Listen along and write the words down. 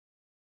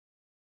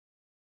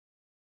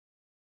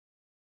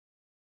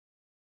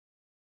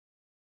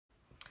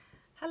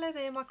Hello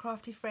there my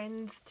crafty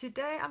friends.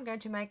 Today I'm going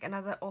to make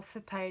another off the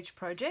page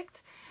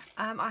project.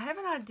 I have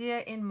an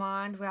idea in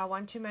mind where I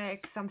want to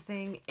make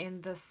something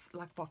in this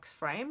like box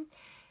frame.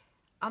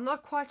 I'm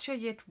not quite sure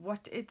yet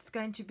what it's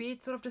going to be.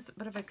 It's sort of just a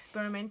bit of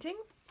experimenting,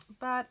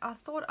 but I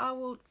thought I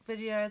will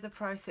video the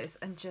process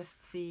and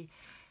just see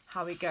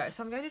how we go.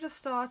 So I'm going to just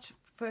start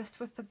first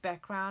with the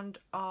background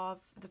of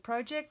the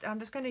project. I'm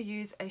just going to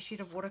use a sheet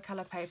of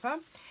watercolor paper.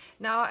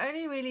 Now I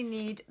only really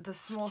need the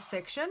small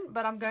section,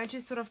 but I'm going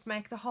to sort of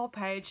make the whole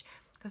page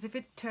because if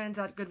it turns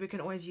out good we can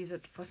always use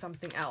it for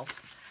something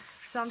else.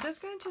 So I'm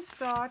just going to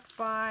start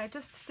by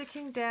just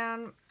sticking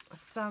down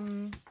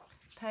some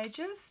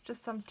pages,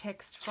 just some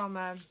text from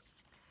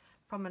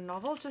a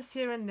novel, just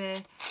here and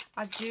there.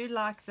 I do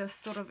like this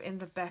sort of in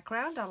the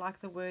background. I like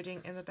the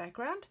wording in the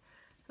background.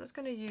 I'm just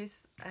going to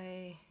use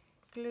a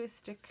glue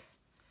stick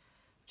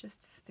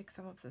just to stick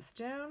some of this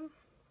down.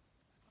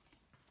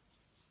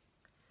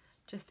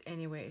 Just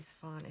anywhere is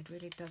fine, it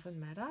really doesn't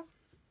matter.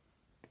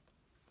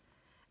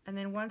 And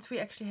then once we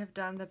actually have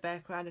done the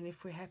background and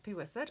if we're happy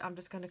with it, I'm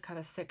just going to cut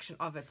a section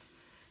of it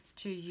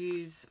to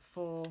use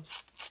for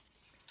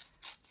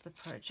the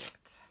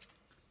project.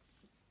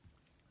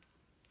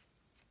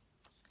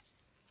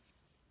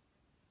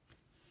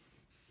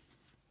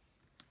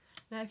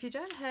 Now if you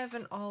don't have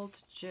an old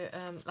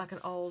like an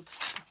old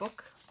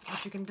book,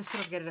 which you can just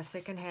sort of get at a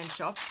second-hand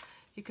shop,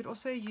 you could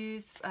also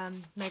use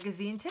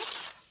magazine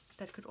text.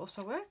 That could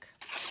also work.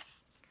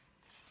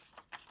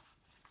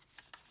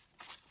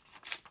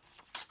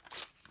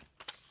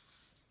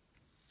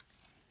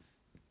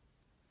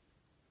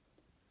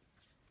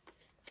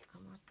 I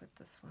might put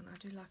this one. I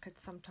do like it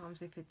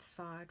sometimes if it's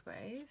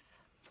sideways.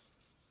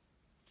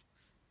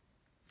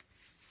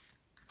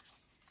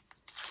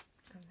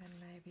 And then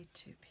maybe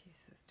two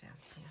pieces down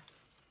here.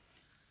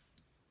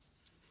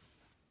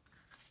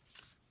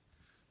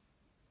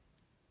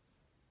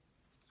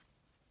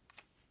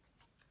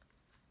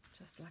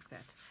 Just like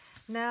that.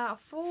 Now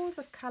for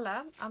the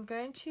color, I'm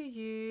going to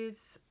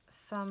use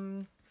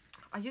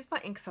I use my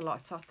inks a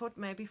lot, so I thought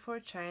maybe for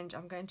a change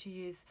I'm going to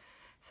use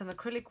some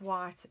acrylic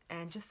white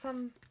and just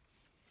some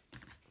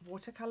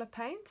watercolor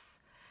paints.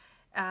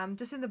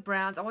 Just in the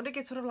browns. I want to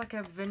get sort of like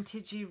a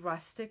vintagey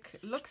rustic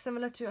look,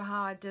 similar to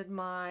how I did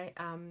my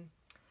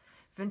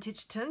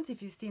vintage tints,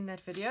 if you've seen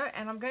that video.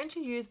 And I'm going to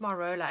use my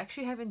roller. I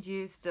actually haven't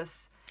used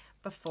this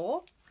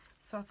before,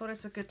 so I thought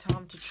it's a good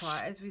time to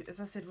try. As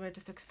I said, we're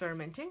just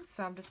experimenting,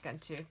 so I'm just going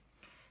to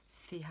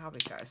see how we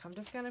go. So I'm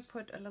just going to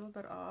put a little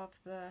bit of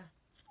the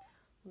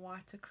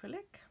white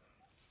acrylic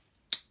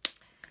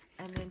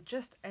and then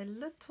just a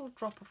little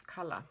drop of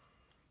color.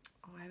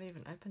 Oh, I haven't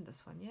even opened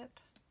this one yet.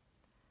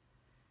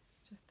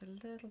 Just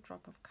a little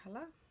drop of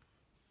color.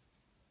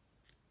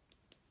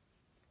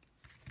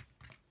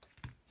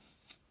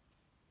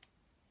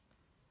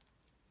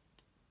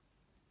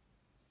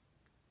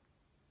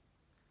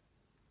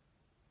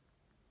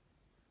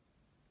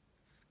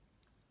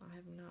 I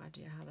have no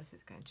idea how this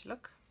is going to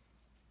look.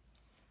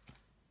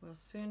 We'll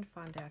soon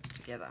find out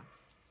together.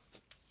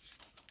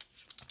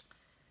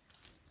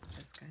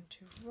 Just going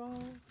to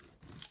roll.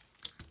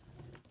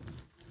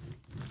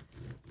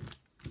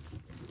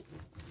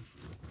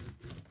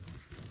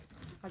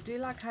 I do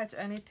like how it's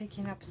only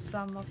picking up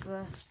some of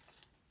the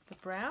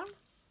brown.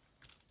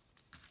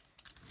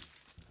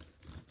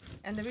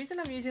 And the reason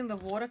I'm using the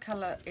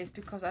watercolor is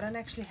because I don't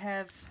actually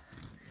have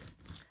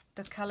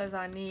the colors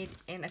I need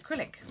in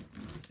acrylic.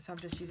 So I'm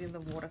just using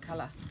the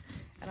watercolor.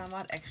 And I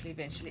might actually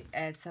eventually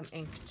add some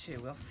ink too.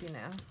 We'll see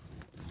now.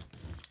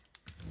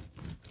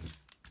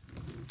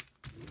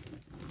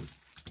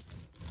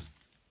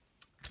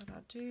 But I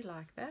do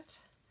like that.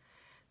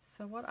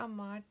 So what I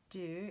might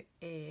do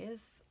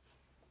is,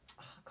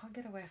 I can't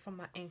get away from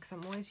my inks.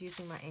 I'm always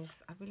using my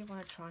inks. I really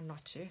want to try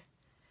not to,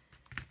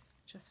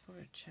 just for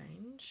a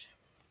change.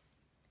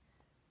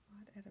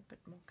 Might add a bit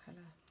more color.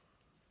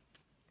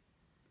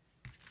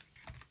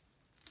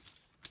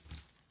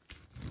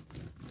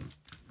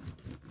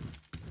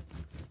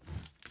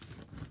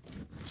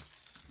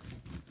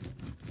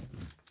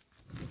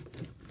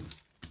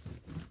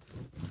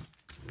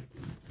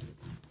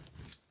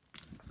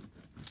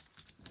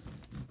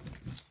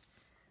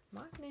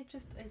 Might need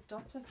just a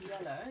dot of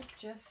yellow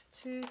just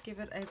to give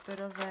it a bit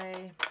of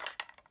a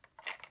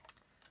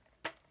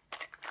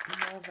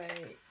more of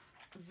a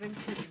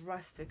vintage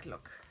rustic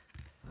look.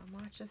 So I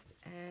might just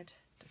add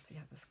to see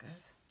how this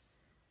goes.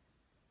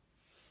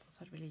 It's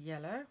not really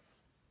yellow.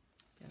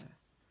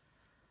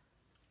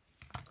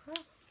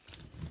 Ochre.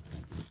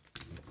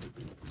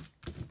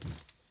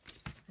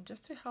 And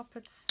just to help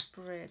it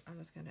spread, I'm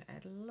just going to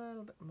add a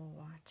little bit more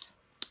white.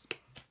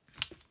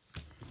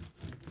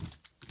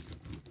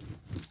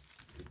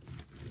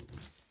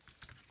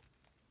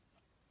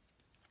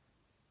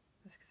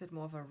 It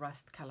more of a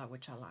rust color,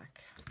 which I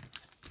like.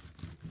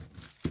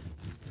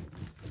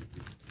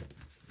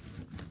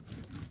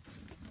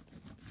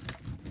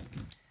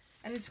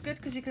 And it's good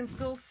because you can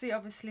still see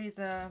obviously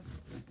the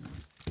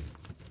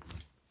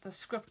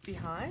script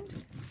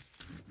behind.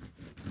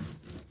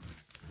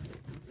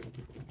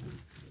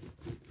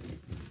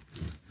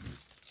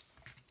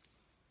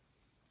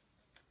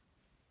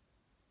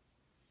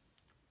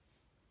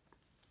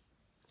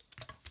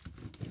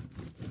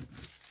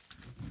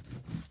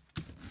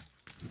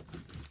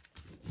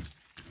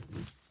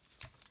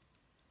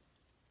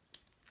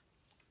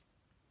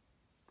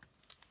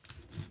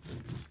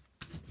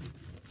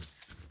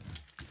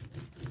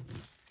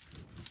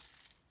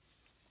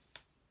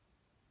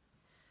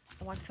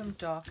 I want some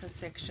darker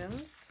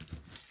sections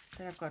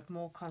that have got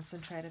more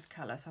concentrated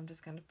color, so I'm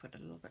just going to put a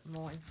little bit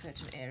more in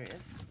certain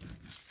areas.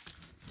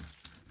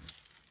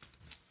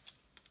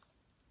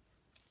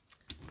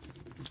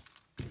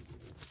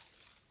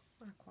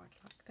 I quite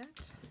like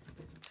that.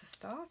 It's a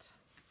start.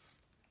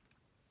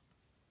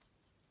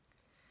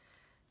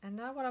 And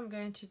now what I'm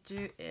going to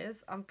do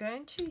is I'm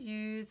going to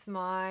use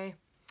my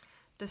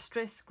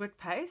Distress Grit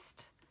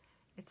Paste.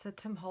 It's a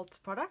Holtz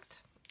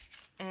product,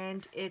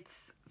 and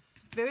it's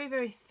very,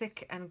 very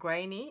thick and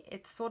grainy.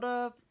 It's sort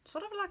of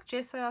like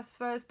gesso, I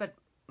suppose, but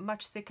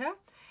much thicker,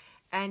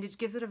 and it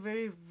gives it a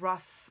very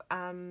rough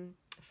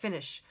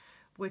finish,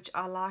 which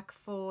I like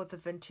for the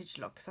vintage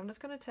look. So I'm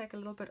just going to take a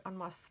little bit on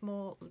my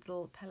small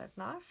little palette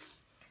knife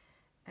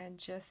and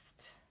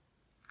just,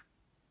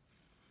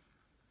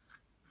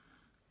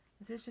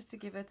 this is just to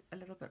give it a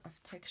little bit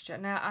of texture.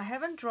 Now I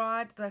haven't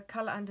dried the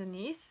color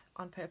underneath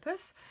on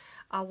purpose.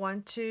 I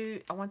want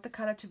the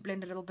color to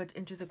blend a little bit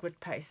into the grit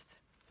paste.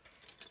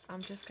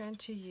 I'm just going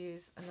to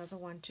use another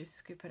one to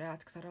scoop it out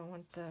because I don't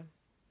want the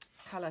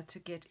color to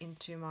get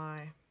into my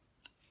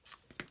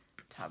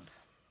tub.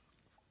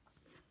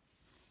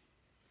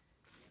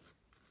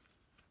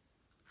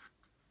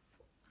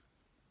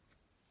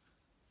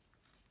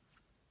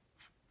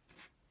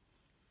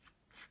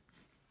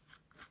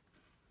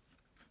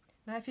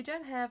 Now if you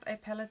don't have a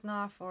palette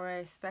knife or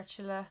a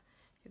spatula,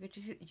 you could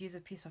just use a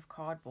piece of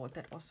cardboard.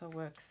 That also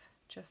works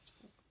just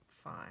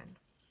fine.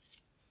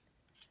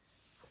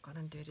 I've gone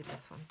and dirtied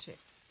this one too.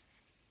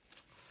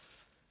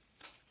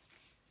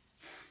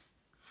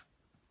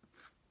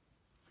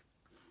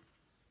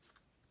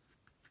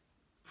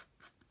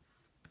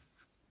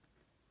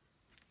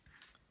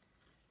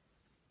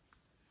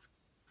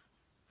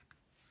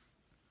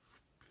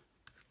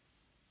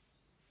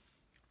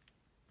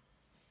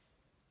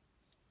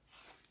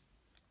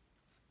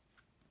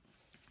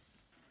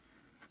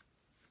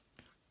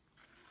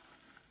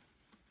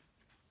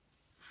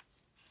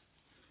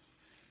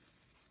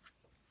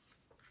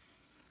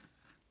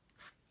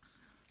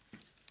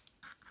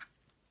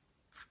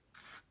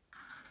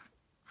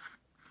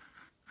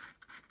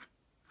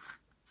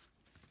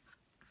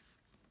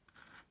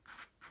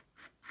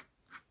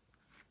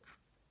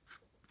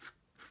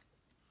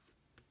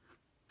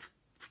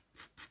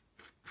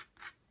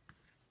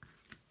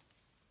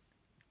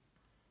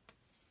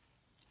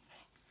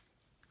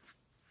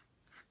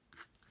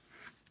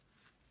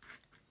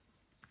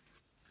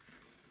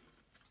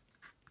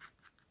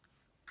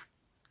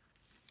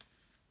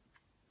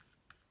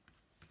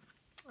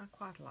 I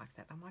quite like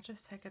that. I might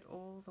just take it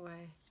all the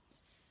way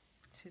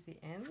to the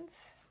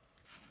ends,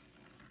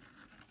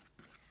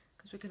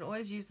 because we can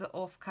always use the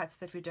offcuts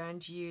that we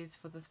don't use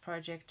for this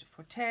project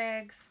for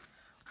tags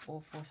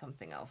or for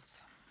something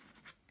else.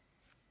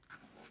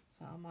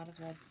 So I might as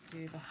well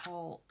do the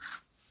whole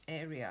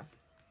area.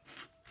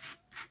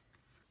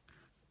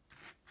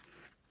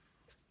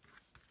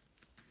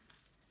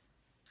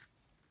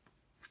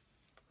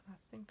 I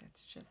think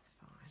that's just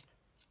fine.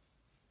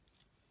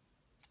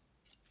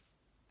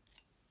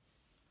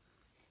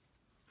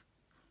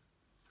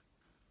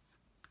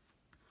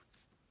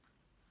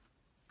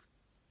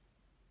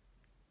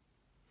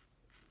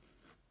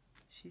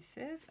 She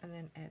says, and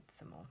then add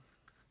some more.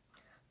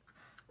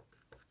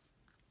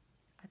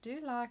 I do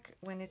like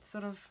when it's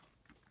sort of,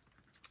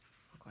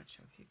 I'm not quite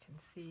sure if you can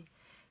see,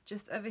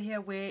 just over here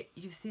where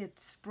you see it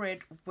spread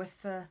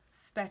with the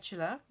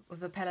spatula, with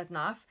the palette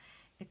knife,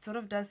 it sort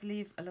of does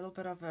leave a little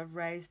bit of a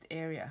raised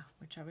area,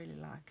 which I really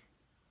like.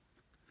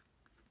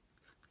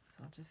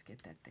 So I'll just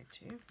get that there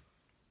too.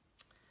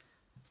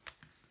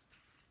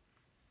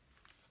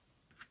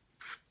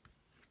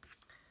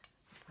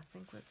 I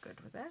think we're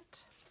good with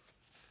that.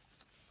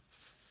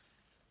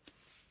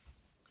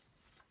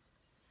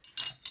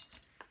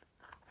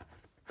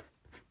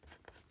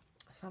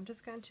 So I'm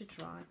just going to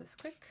dry this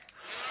quick.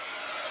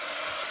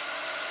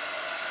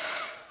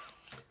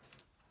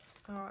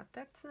 Alright,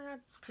 that's now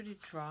pretty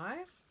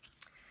dry.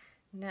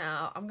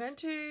 Now I'm going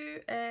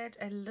to add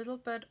a little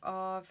bit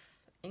of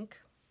ink.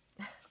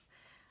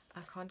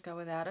 I can't go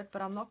without it,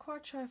 but I'm not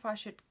quite sure if I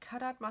should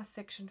cut out my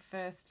section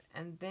first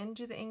and then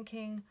do the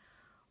inking,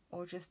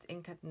 or just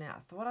ink it now.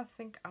 So what I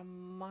think I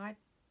might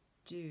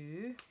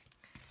do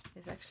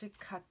is actually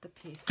cut the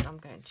piece that I'm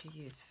going to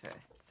use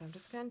first. So I'm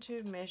just going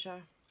to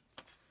measure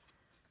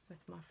with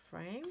my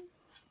frame.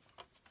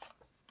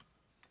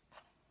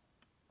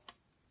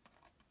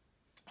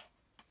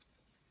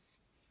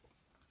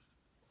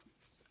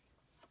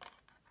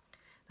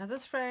 Now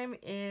this frame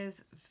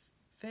is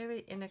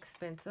very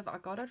inexpensive. I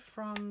got it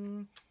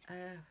from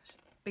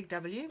Big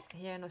W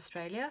here in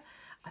Australia.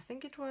 I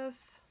think it was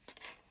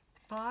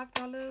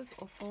 $5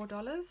 or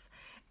 $4,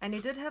 and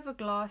it did have a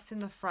glass in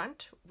the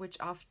front, which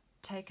I've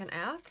taken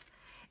out,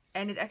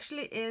 and it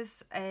actually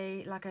is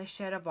like a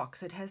shadow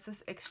box. It has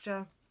this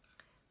extra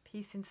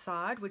piece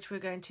inside, which we're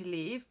going to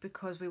leave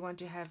because we want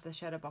to have the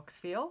shadow box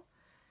feel.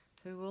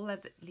 So we will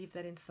leave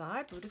that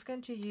inside. We're just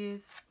going to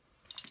use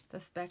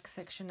this back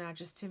section now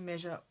just to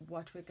measure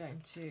what we're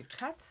going to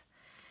cut.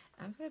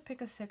 I'm going to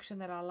pick a section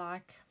that I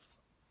like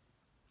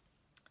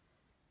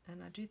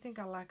And I do think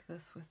I like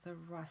this with the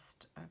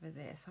rust over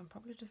there, so I'm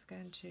probably just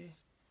going to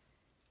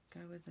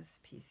go with this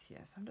piece here.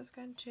 So I'm just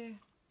going to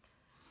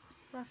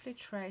roughly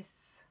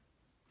trace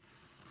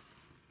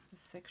the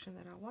section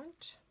that I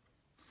want.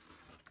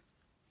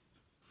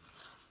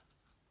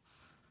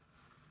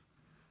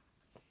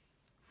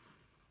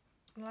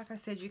 And like I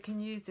said, you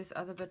can use this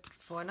other bit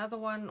for another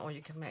one, or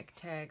you can make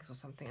tags or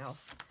something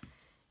else.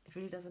 It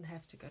really doesn't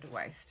have to go to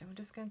waste. And we're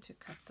just going to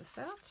cut this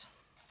out.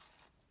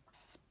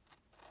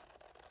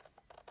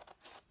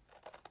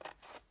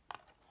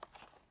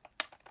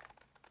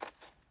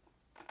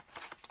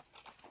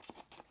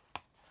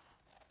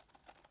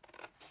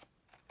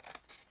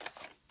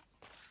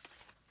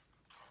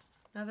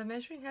 Now the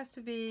measuring has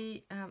to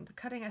be, the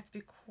cutting has to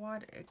be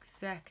quite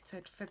exact so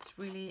it fits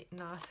really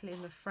nicely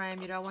in the frame.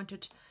 You don't want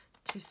it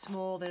too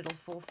small, then it'll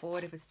fall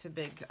forward. If it's too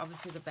big,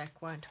 obviously the back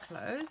won't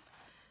close.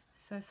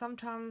 So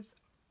sometimes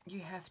you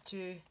have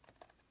to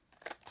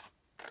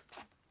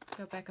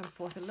go back and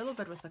forth a little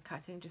bit with the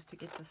cutting just to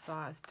get the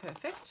size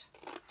perfect.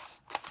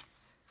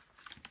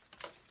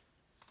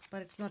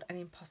 But it's not an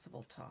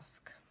impossible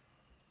task.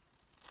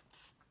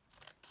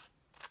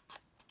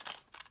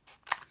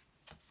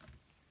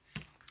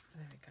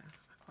 There we go,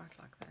 I quite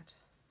like that.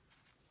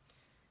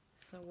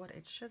 So what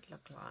it should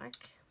look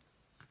like,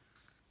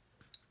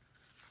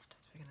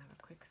 just we're gonna have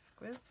a quick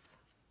squiz.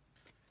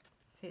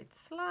 See, it's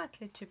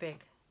slightly too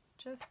big,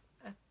 just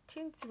a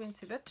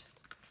teensy bit.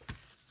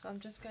 So I'm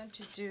just going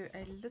to do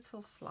a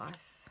little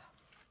slice.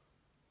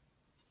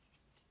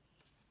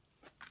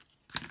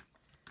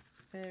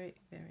 Very,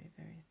 very,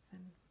 very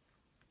thin.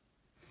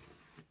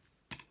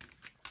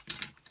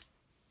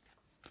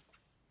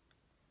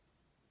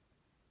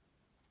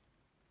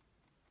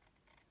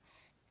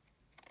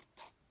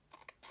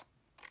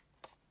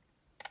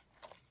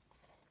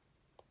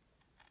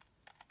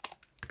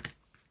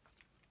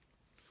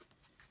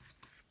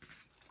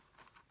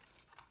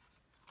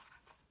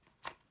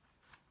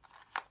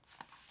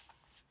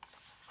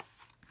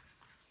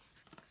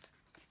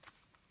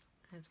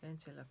 It's going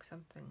to look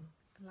something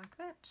like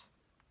that.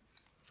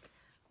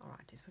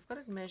 Alrighty, so we've got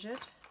it measured.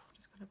 I'm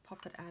just going to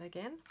pop it out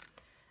again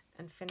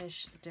and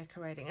finish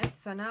decorating it.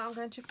 So now I'm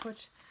going to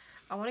put,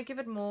 I want to give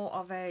it more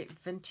of a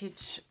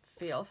vintage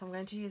feel, so I'm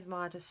going to use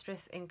my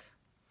Distress ink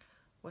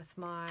with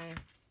my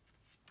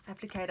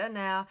applicator.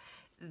 Now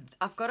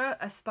I've got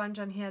a sponge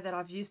on here that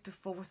I've used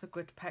before with the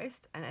grit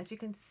paste, and as you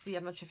can see,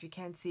 I'm not sure if you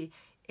can see,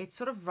 it's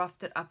sort of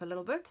roughed it up a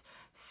little bit.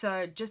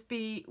 So just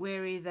be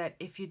wary that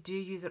if you do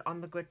use it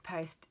on the grit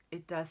paste,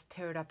 it does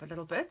tear it up a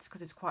little bit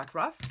because it's quite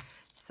rough.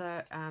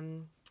 So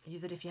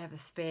use it if you have a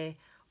spare,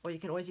 or you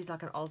can always use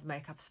like an old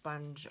makeup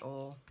sponge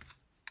or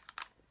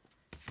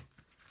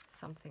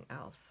something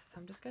else.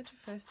 So I'm just going to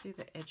first do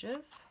the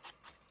edges,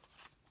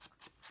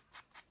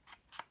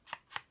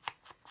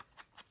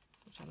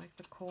 which I like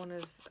the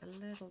corners a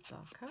little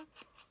darker.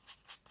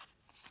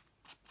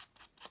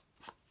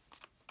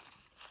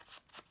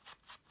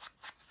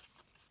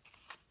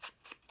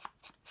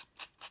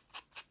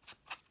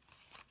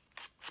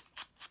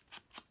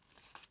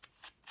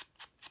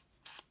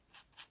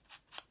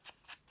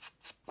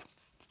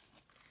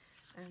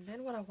 And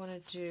then what I want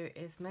to do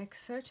is make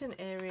certain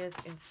areas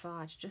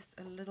inside just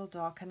a little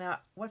darker. Now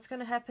what's going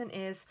to happen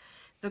is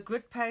the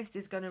grit paste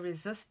is going to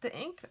resist the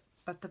ink,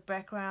 but the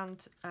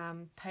background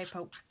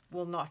paper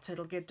will not.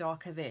 It'll get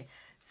darker there.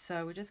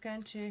 So we're just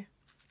going to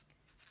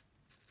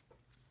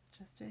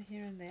just do it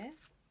here and there.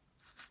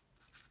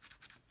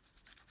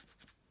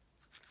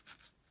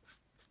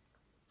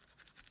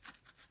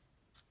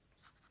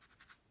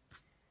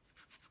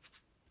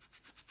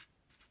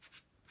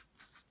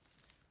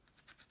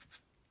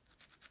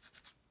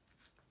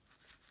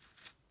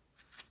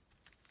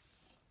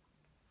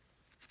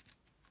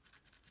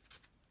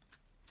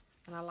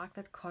 And I like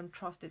that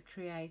contrast it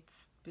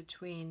creates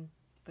between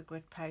the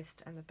grit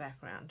paste and the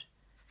background.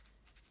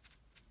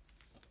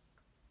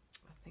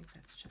 I think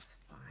that's just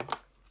fine.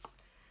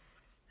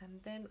 And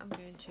then I'm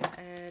going to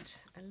add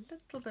a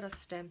little bit of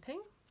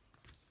stamping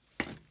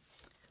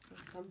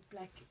with some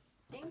black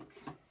ink.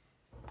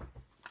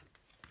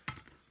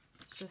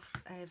 It's just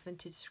a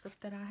vintage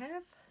script that I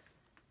have.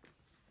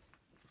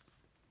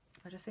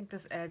 I just think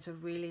this adds a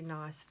really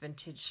nice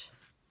vintage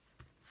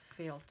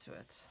feel to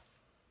it.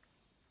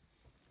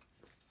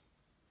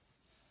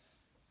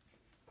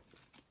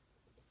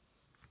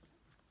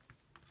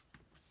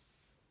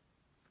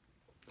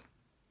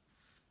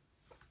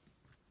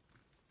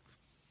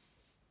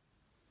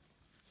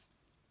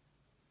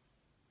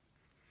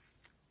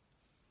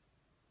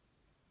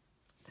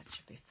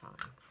 Should be fine.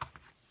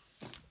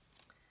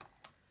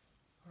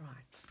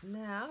 Right,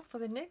 now for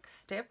the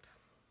next step,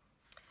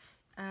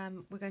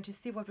 we're going to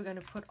see what we're going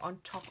to put on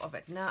top of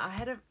it. Now I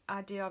had an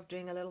idea of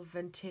doing a little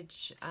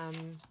vintage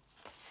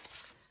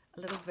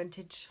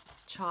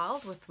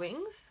child with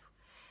wings.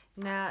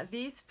 Now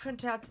these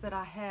printouts that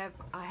I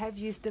have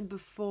used them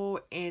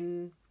before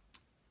in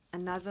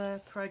another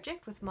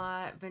project with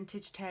my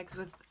vintage tags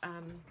with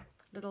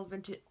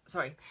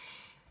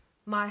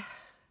my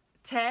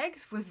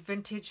tags with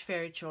vintage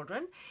fairy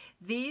children.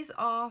 These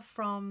are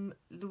from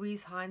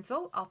Luise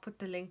Heinzl. I'll put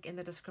the link in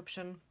the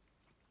description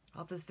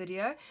of this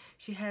video.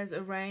 She has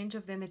a range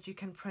of them that you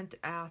can print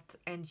out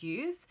and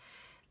use.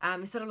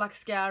 Instead of like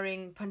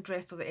scouring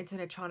Pinterest or the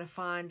internet trying to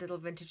find little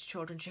vintage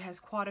children, she has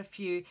quite a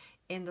few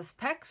in this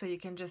pack, so you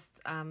can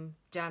just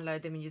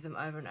download them and use them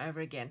over and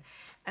over again.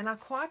 And I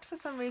quite, for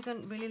some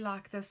reason, really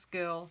like this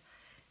girl.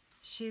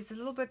 She's a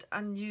little bit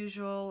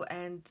unusual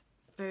and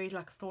very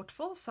like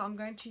thoughtful, so I'm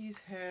going to use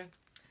her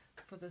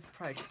for this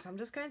project. So I'm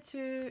just going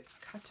to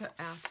cut her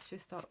out to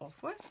start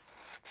off with.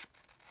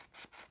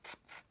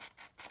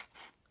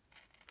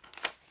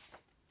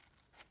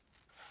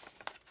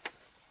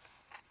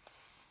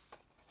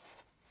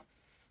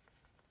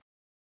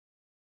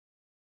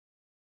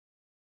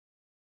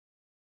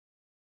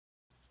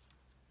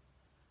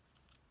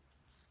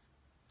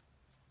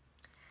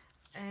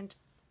 And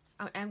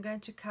I am going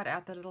to cut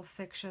out the little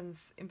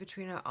sections in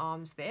between her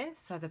arms there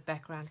so the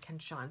background can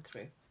shine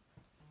through.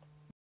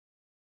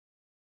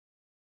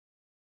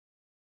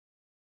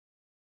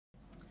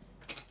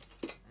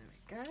 There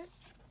we go.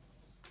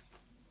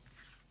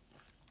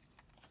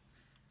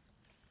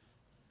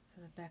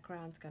 So the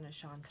background's going to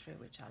shine through,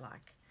 which I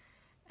like.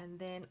 And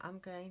then I'm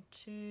going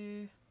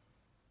to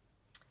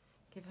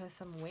give her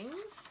some wings.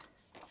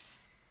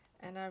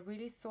 And I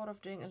really thought of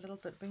doing a little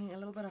bit, bringing a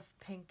little bit of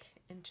pink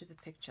into the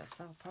picture.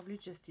 So I'll probably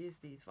just use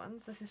these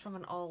ones. This is from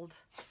an old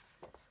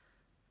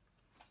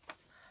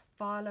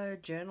philo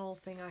journal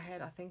thing I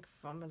had, I think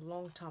from a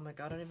long time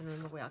ago. I don't even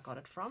remember where I got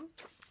it from.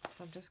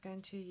 So I'm just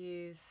going to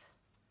use,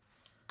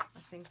 I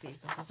think these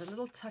ones with a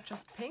little touch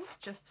of pink,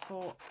 just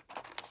for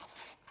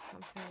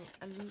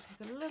something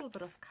with a little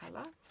bit of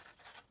color.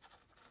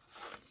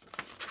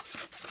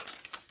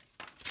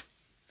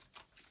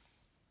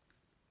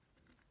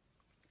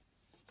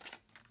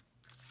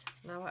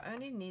 Now I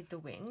only need the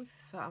wings,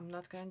 so I'm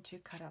not going to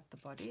cut out the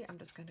body. I'm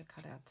just going to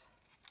cut out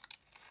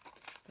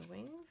the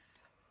wings.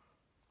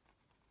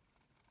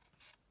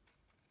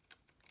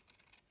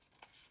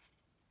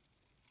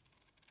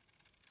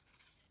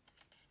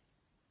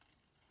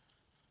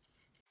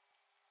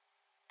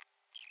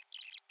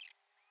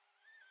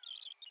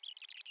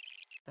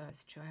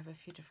 Those two, I have a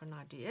few different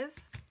ideas.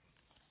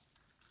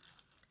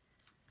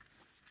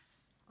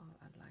 Oh,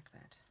 I like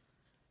that.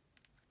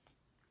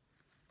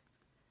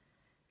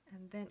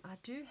 And then I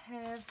do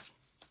have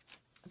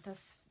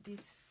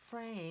these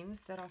frames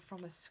that are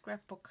from a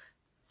scrapbook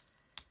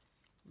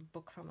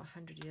book from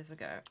 100 years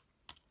ago.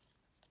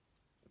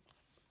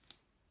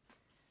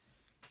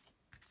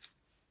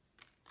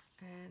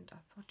 And I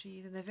thought to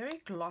use them. They're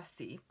very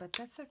glossy, but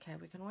that's okay.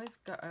 We can always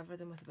go over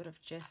them with a bit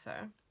of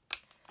gesso.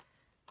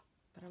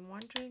 But I'm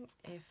wondering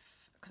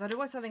if, because I do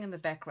want something in the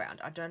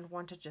background. I don't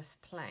want it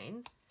just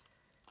plain.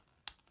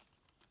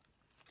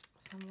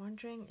 So I'm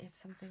wondering if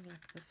something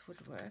like this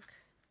would work.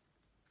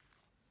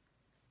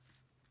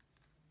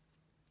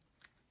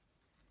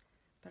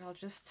 But I'll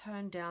just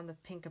tone down the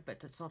pink a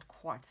bit. It's not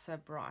quite so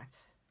bright.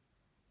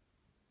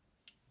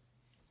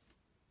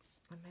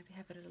 And maybe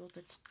have it a little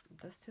bit,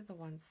 this to the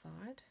one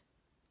side.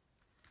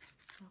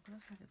 Oh, I could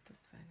also have it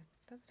this way.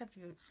 It doesn't have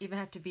to even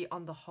have to be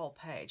on the whole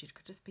page. It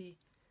could just be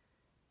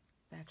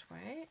that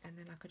way. And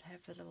then I could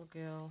have the little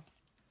girl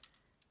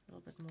a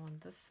little bit more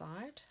on this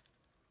side.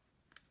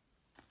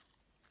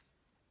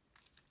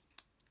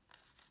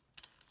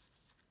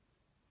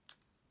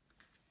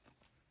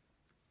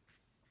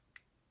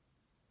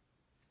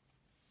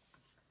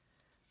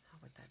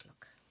 That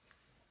look.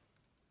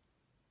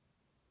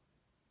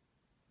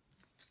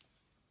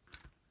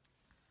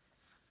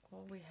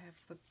 Or we have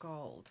the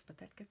gold, but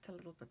that gets a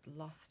little bit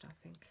lost, I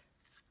think.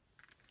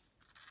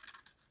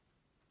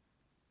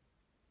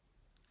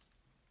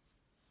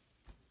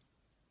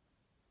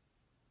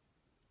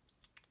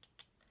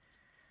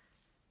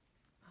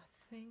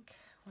 I think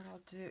what I'll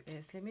do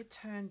is, let me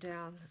turn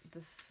down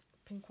this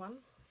pink one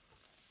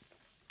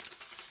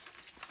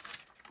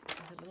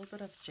with a little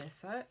bit of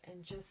gesso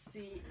and just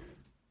see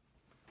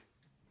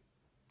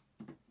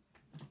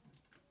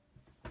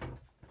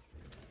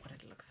what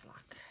it looks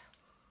like.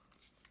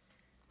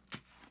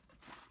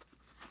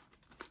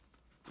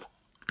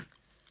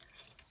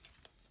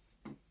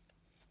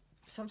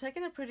 So I'm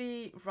taking a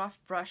pretty rough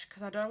brush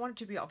because I don't want it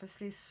to be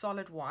obviously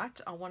solid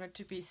white. I want it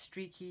to be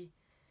streaky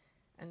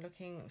and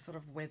looking sort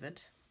of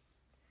weathered.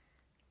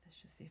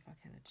 Let's just see if I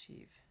can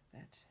achieve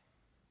that.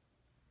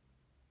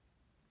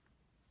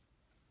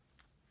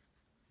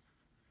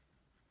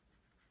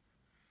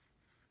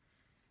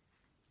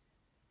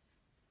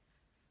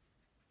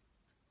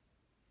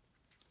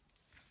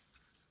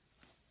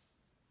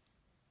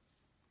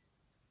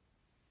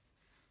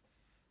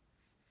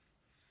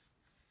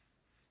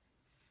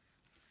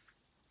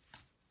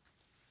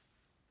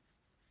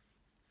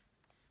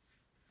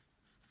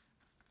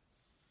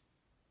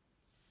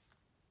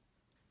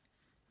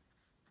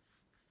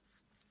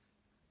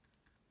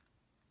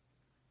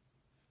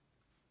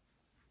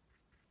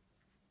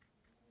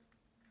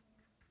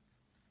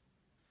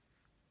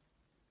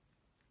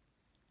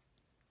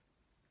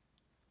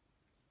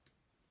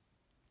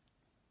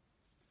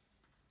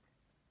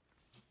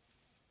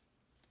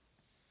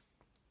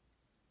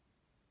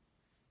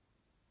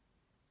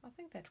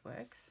 think that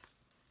works.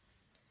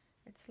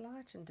 It's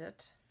lightened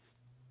it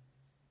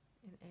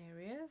in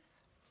areas.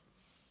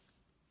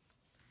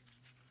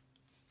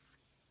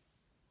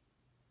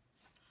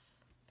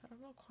 But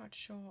I'm not quite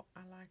sure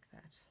I like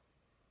that.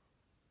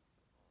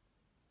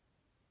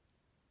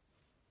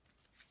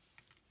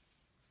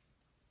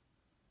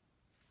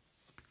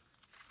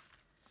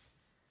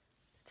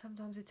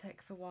 Sometimes it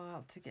takes a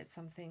while to get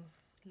something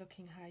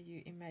looking how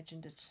you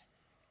imagined it.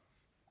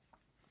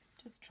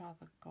 Just try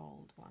the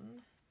gold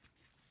one.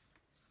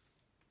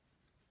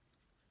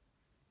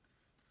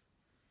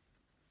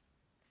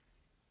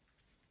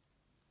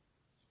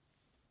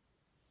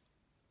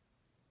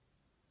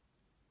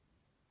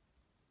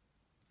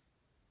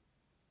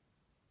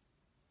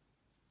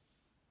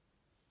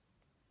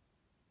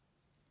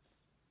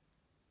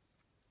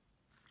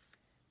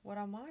 What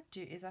I might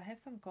do is I have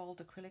some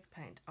gold acrylic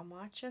paint. I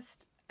might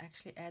just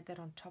actually add that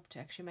on top to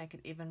actually make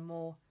it even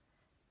more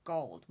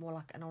gold, more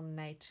like an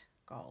ornate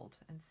gold,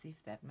 and see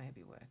if that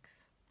maybe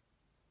works.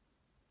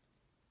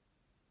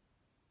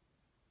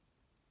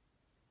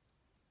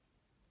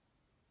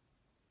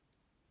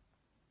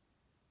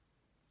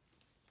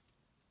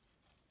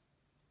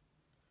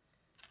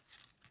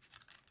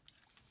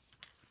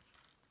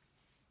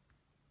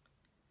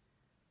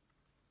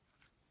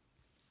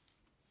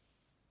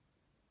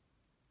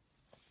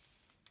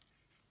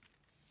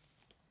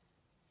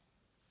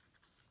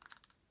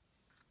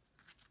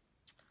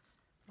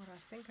 What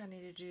I think I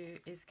need to do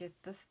is get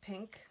this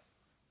pink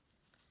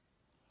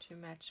to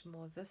match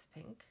more this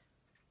pink,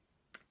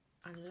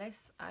 unless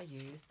I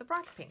use the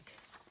bright pink,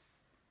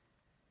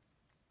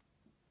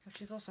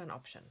 which is also an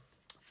option.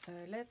 So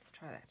let's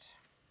try that.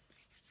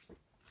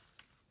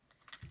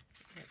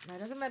 Now it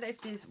doesn't matter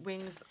if these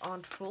wings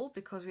aren't full,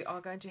 because we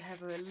are going to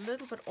have a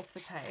little bit off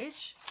the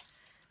page,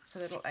 so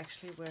it'll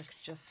actually work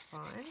just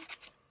fine.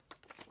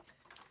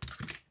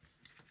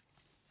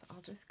 So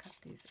I'll just cut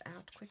these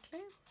out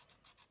quickly.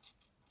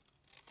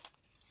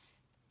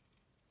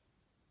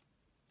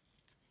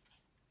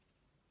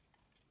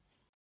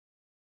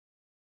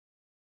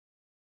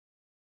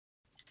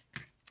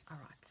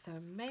 Alright, so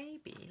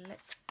maybe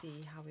let's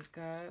see how we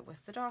go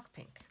with the dark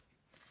pink.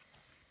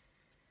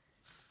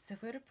 So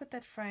if we were to put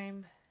that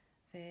frame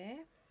there,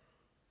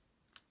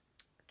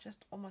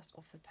 just almost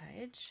off the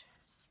page,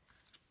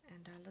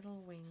 and our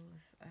little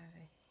wings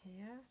over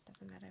here,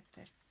 doesn't matter if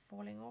they're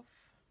falling off,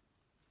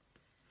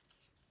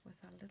 with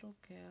our little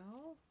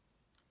girl.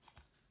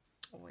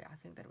 Oh yeah, I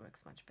think that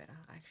works much better.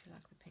 I actually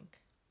like the pink.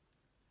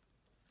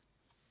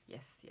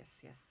 Yes, yes,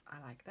 yes, I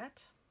like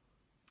that.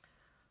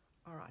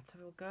 Alright, so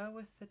we'll go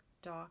with the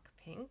dark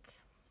pink,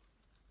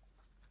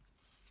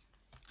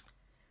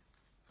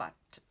 but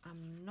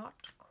I'm not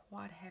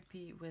quite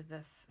happy with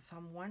this, so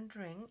I'm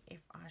wondering if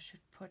I should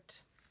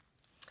put,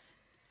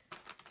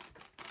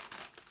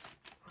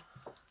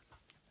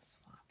 let's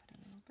wipe it a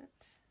little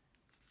bit.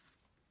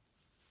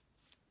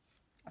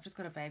 I've just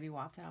got a baby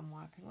wipe that I'm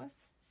wiping with,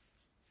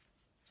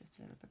 just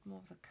a little bit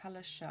more of the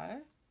colour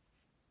show.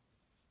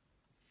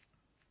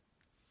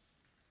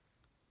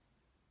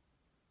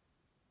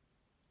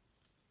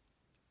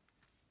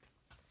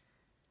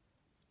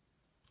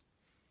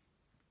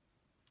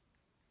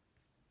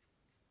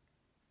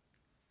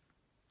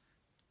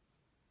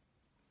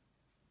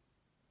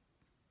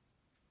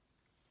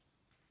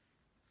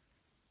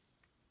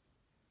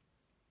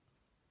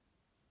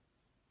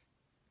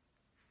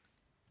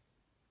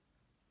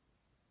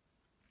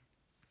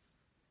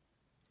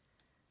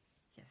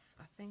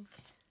 I think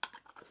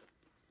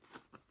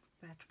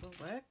that will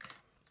work.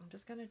 I'm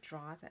just going to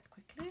dry that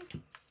quickly.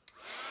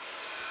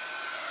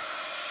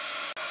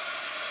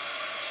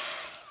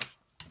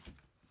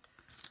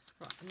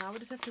 Right, now we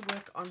just have to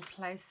work on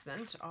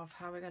placement of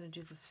how we're going to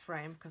do this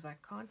frame, because I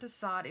can't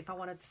decide if I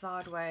want it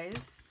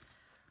sideways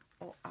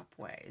or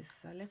upways.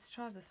 So let's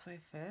try this way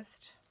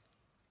first.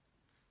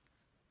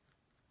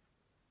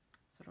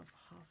 Sort of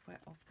halfway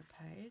off the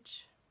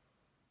page.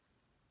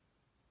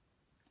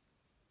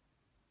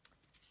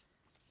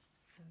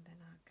 And then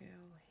our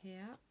girl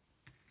here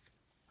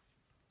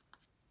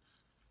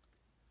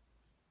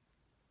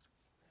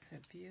with her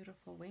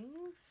beautiful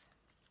wings.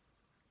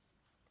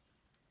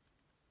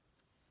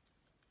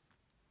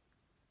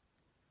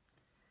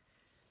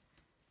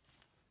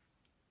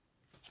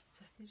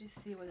 Just need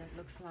to see what that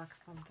looks like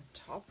from the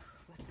top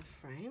with the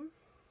frame.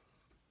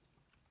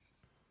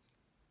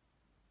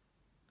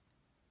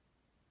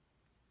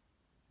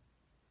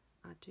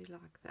 I do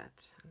like that.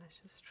 And let's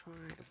just try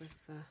it with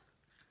the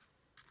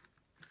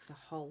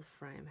whole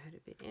frame had to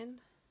be in.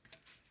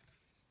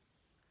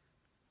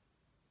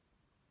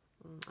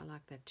 I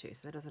like that too,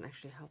 so that doesn't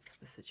actually help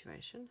the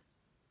situation.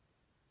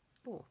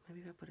 Oh,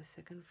 maybe if I put a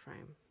second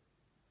frame.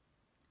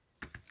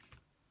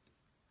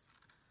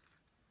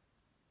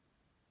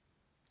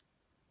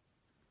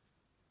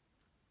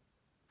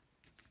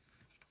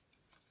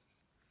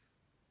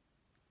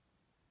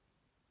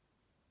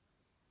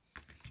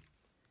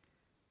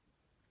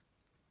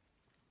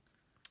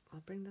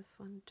 I'll bring this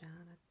one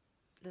down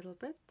a little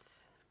bit,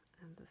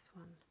 and this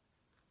one.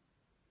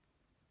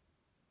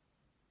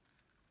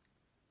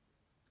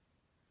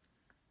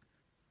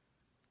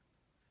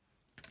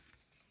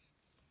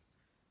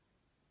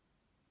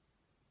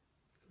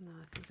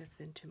 think that's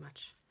then too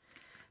much.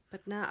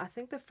 But now I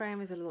think the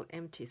frame is a little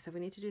empty, so we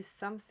need to do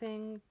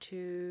something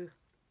to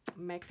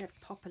make that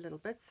pop a little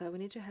bit. So we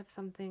need to have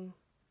something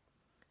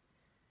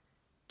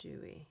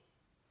dewy.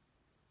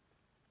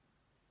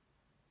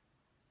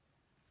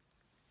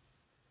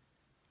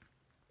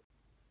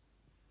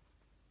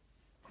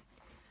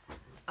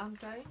 I'm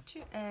going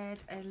to add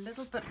a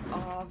little bit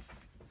of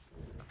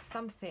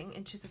something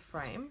into the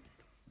frame.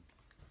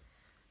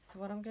 So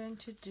what I'm going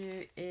to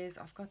do is,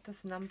 I've got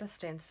this number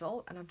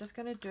stencil and I'm just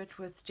going to do it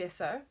with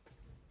gesso.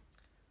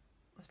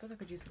 I suppose I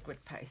could use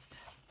grit paste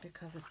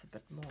because it's a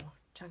bit more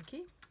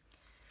chunky.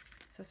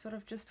 So sort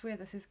of just where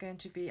this is going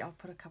to be, I'll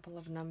put a couple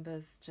of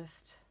numbers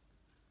just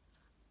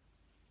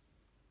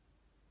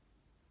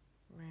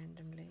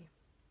randomly.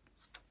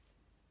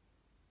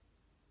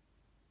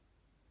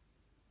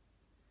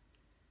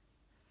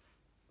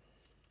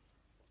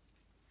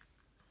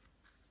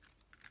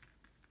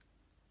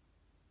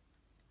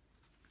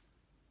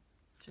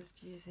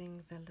 Just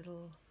using the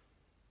little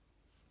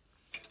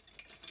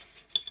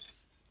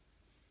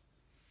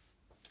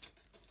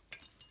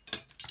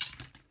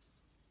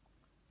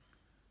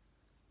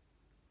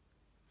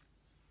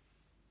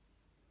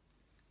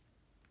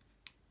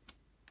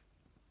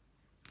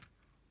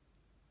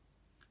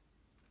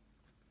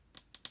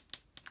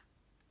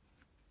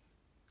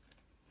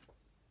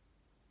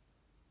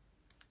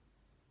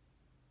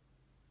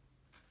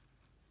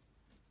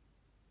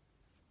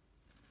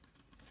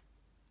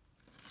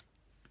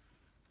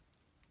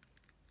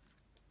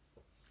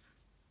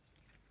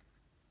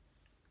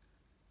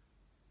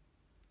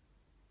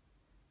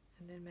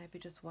and then maybe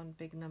just one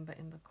big number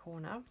in the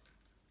corner.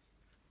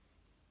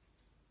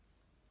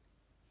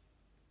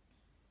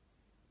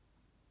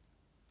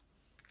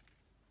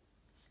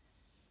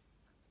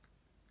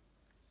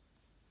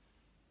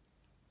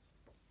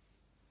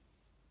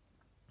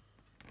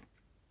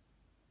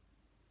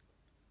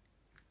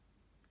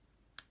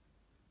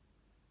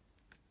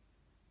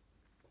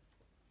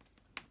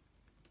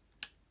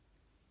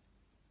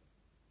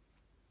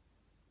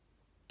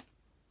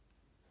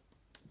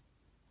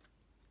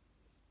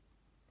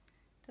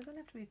 Doesn't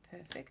have to be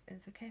perfect, and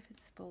it's okay if it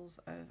spills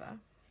over.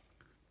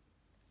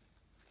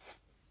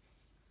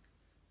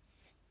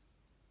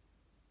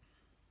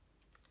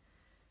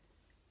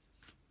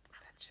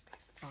 That should be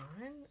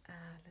fine.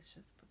 Let's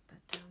just put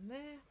that down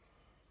there.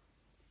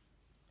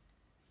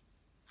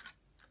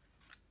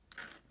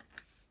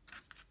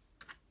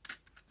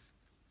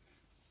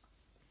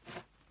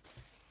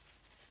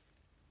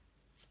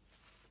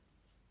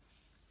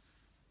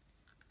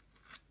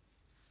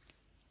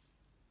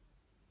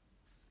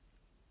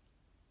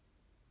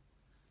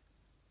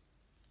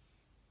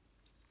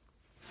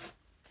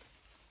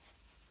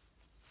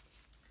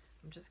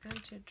 I'm just going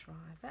to dry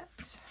that.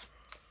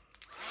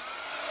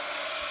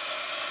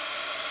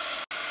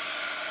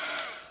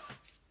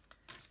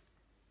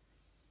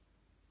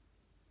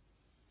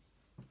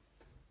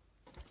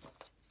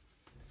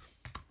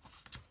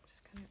 I'm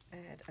just going to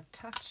add a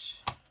touch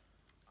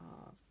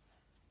of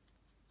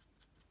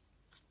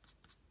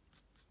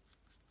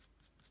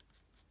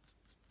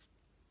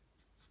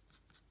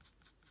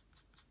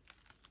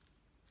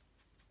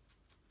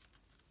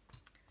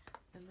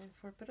and then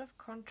for a bit of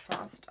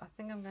contrast, I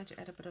think I'm going to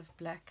add a bit of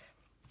black.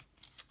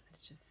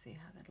 Let's just see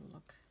how that'll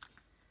look.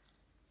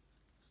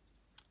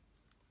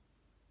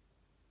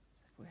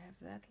 So if we have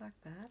that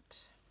like that,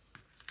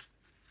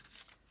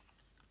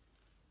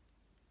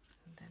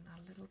 and then our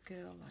little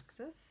girl like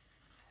this.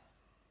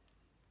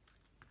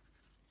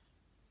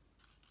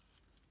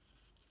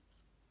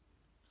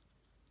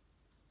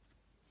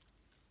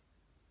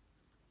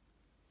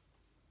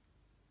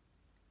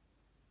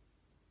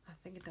 I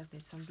think it does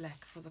need some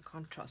black for the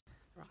contrast.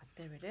 Right,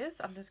 there it is.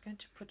 I'm just going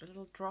to put a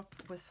little drop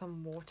with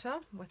some water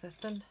with a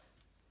thin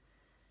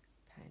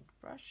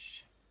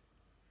paintbrush.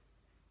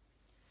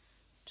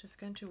 Just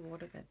going to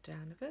water that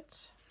down a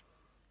bit.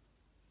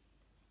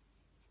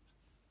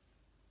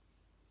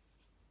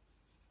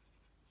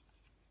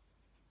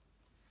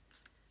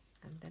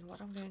 And then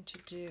what I'm going to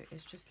do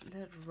is just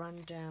let it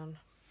run down.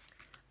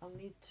 I'll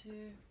need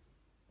to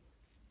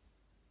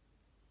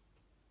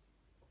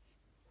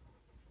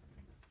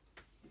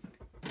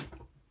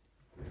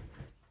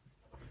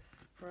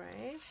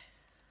spray.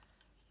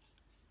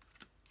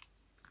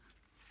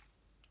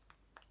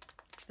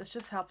 This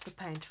just helps the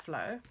paint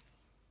flow.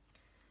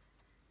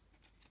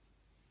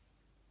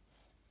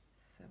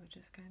 So we're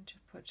just going to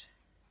put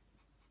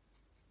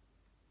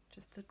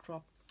just a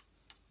drop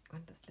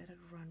and just let it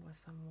run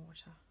with some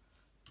water.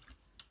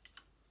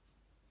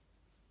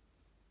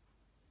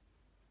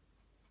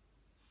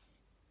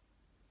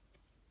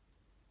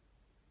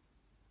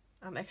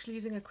 I'm actually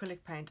using acrylic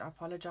paint. I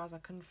apologize, I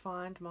couldn't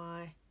find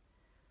my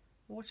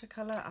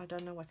watercolor. I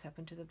don't know what's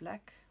happened to the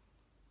black,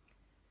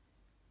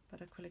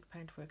 but acrylic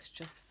paint works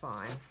just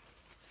fine.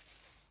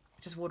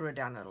 Just water it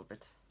down a little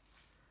bit.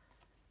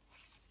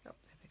 Oh,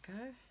 there we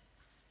go.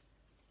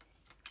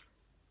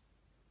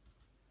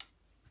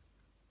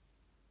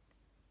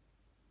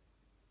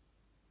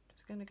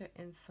 Just going to go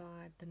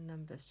inside the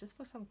numbers just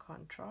for some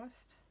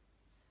contrast.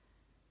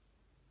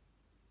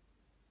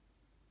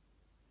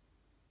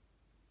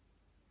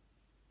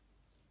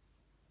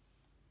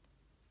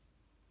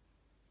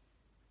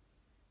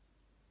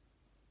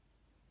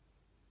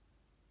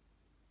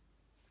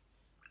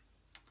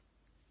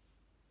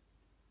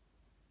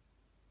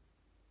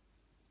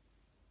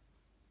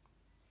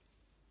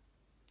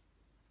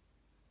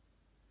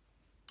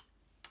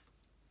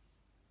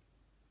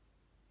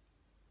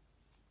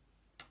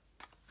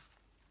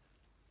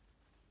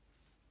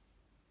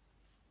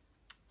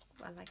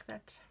 I like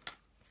that.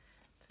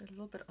 So a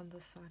little bit on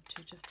this side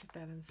too, just to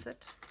balance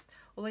it.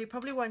 Although you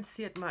probably won't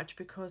see it much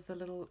because the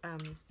little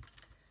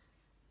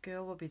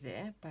girl will be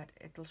there, but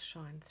it'll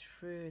shine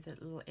through the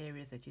little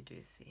areas that you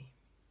do see.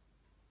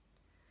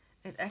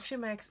 It actually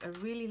makes a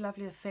really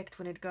lovely effect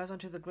when it goes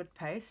onto the grit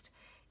paste.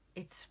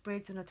 It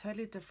spreads in a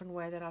totally different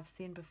way that I've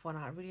seen before, and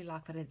I really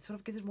like that. It sort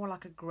of gives it more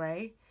like a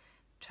grey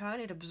tone.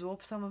 It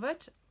absorbs some of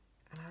it,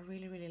 and I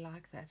really, really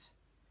like that.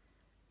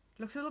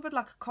 It looks a little bit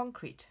like a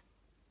concrete,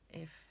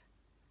 if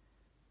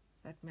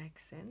that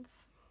makes sense.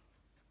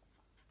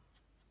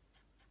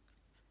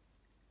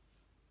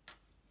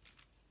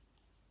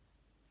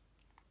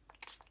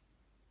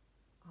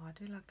 Oh, I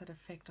do like that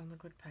effect on the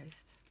grit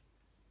paste.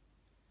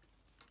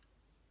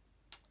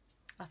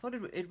 I thought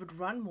it would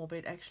run more, but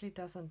it actually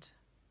doesn't.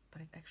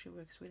 But it actually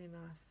works really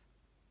nice.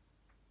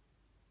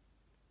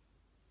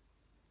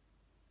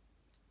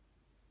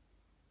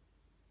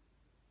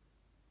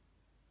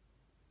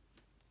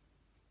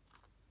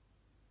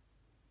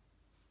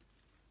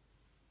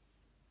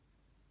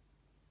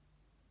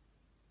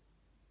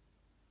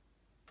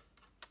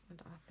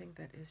 And I think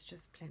that is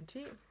just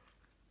plenty. Let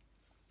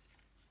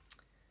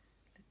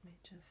me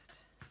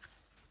just...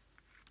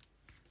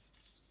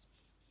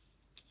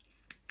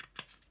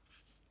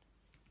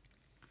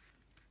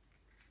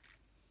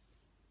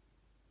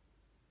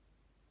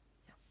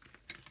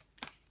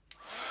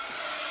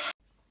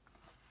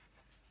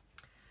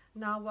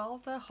 Now, while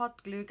the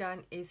hot glue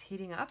gun is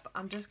heating up,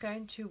 I'm just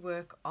going to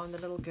work on the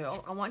little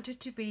girl. I want it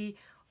to be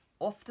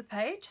off the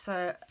page,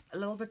 so a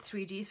little bit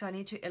 3D, so I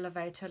need to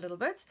elevate her a little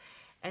bit.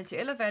 And to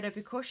elevate her,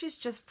 because she's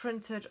just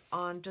printed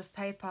on just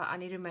paper, I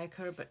need to make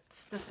her a bit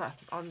stiffer,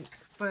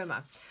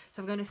 firmer.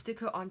 So I'm going to stick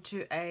her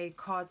onto a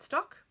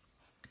cardstock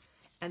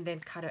and then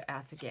cut her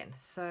out again.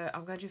 So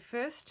I'm going to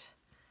first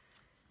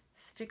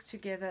stick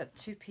together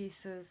 2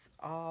 pieces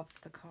of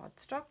the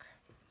cardstock.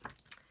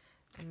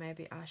 And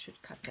maybe I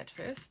should cut that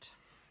first.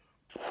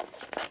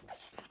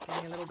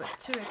 Getting a little bit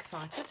too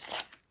excited.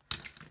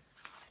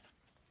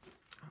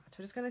 Alright, so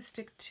we're just going to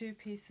stick 2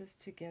 pieces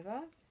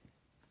together.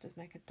 Just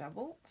make it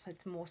double so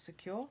it's more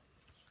secure.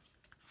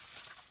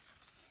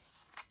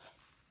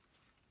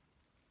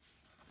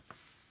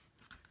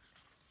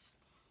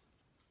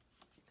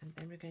 And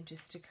then we're going to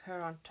stick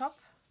her on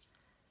top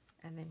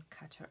and then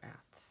cut her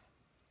out.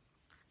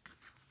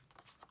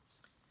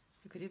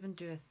 We could even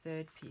do a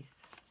 3rd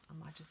piece.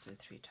 I might just do it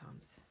 3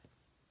 times.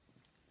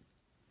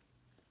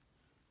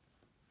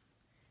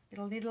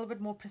 It'll need a little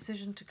bit more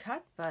precision to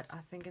cut, but I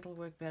think it'll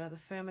work better. The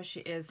firmer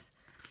she is,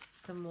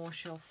 the more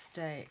she'll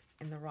stay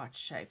in the right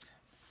shape.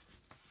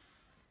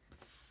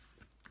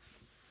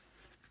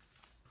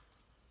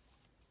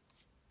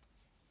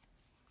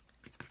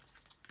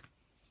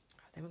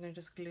 Then we're going to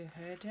just glue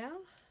her down.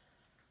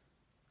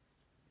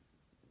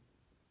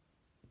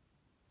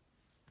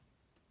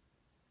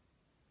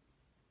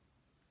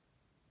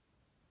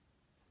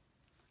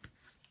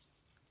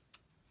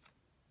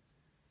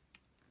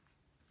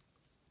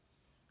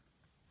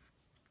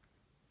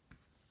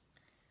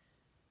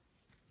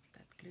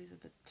 Glue's a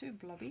bit too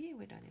blobby.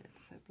 We don't need it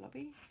so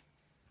blobby.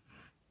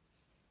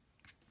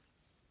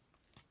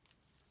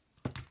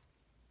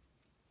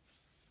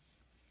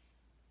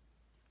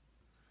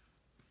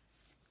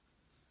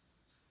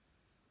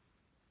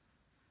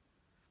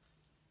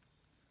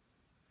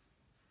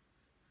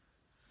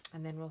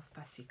 And then we'll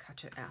fussy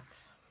cut her out.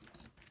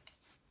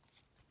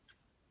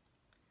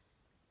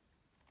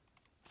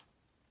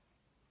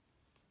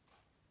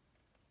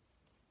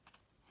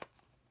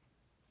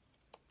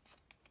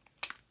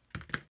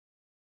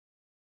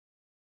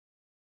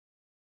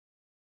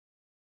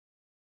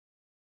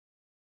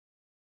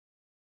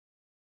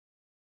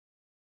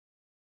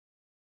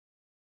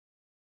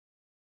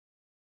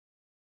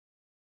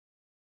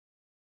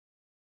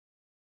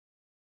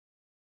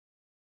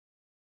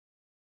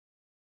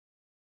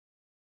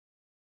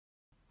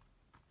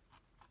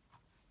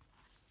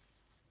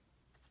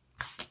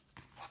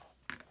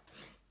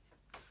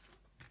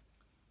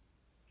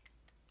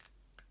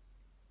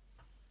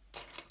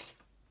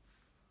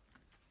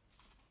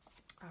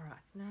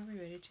 Alright, now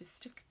we're ready to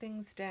stick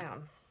things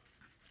down.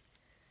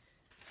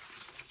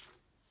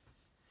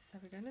 So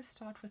we're going to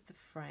start with the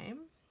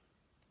frame.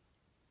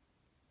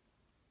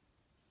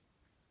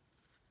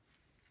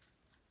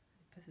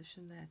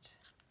 Position that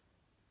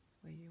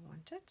where you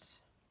want it.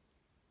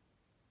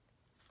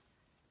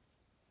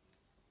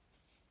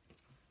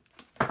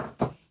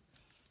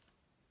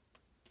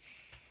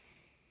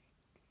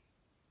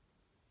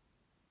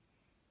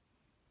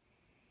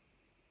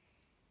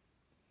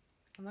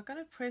 I'm not going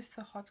to press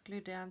the hot glue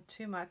down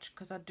too much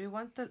because I do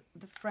want the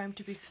frame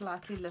to be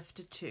slightly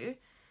lifted too.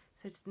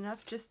 So it's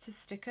enough just to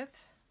stick it.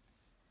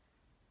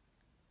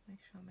 Make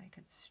sure I make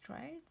it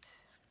straight.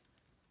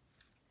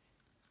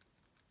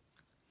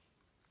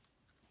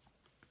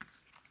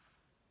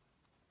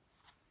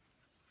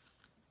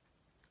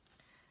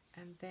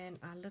 And then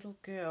our little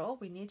girl,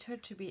 we need her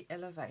to be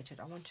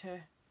elevated. I want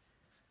her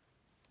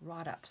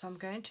right up. So I'm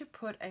going to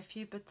put a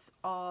few bits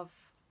of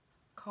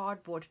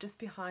cardboard just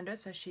behind her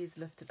so she's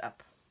lifted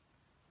up.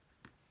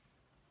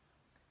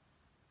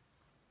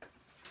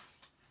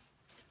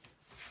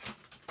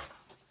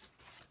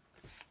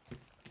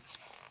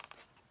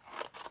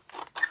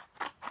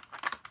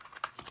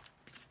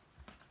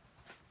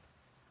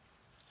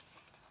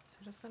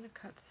 just going to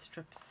cut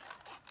strips.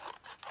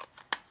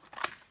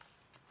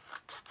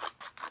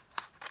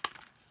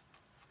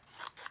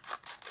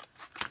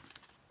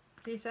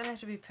 These don't have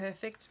to be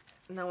perfect.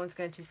 No one's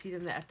going to see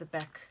them at the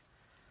back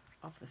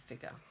of the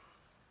figure.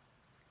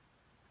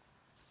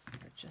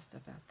 But just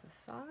about the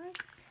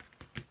size.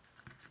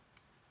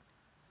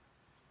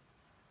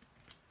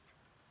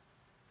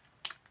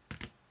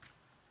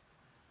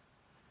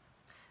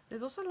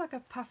 There's also like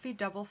a puffy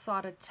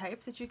double-sided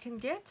tape that you can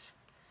get.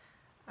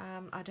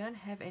 I don't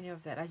have any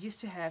of that. I used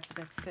to have,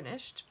 that's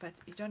finished, but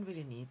you don't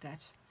really need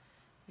that.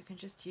 You can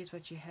just use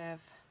what you have.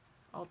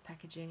 Old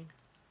packaging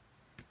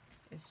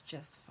is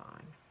just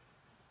fine.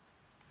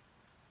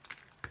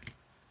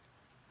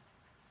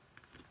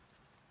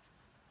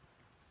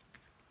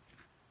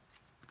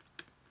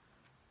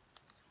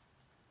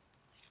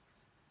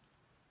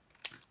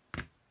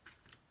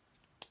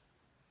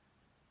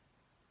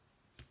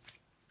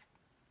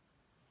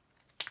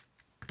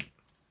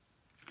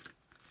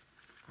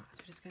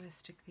 Going to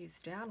stick these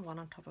down one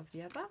on top of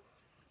the other.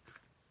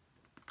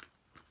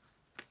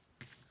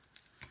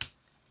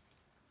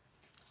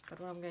 But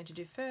what I'm going to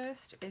do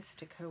first is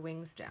stick her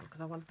wings down because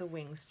I want the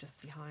wings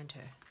just behind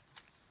her.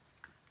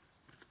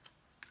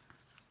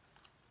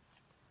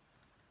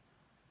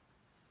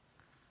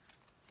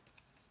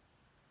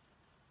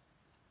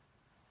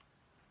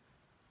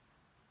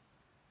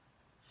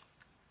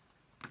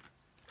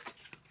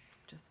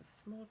 Just a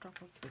small drop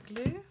of the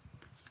glue.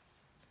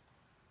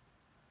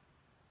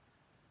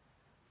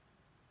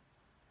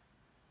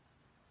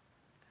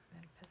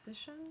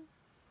 Position.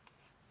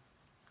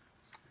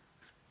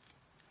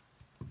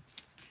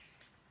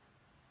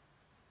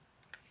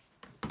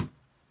 There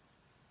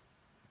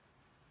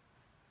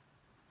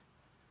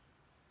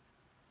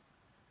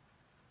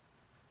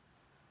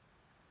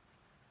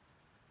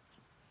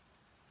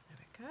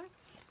we go.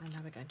 And now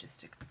we're going to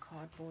stick the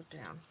cardboard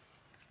down.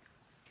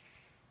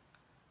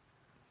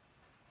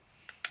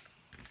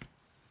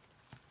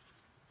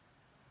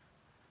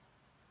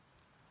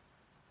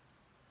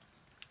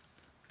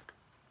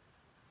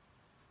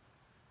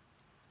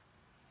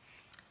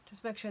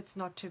 Just make sure it's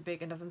not too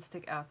big and doesn't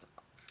stick out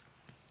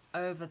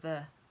over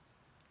the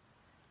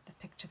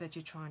picture that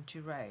you're trying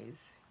to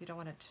raise. You don't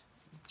want it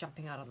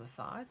jumping out on the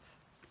sides.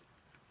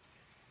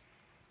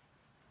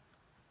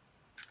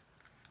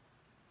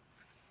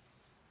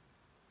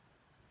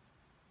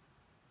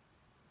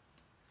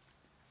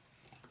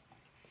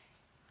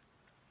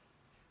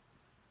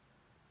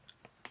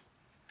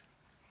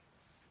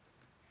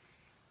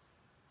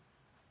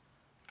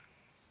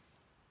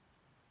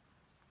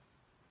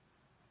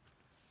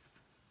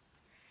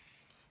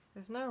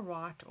 There's no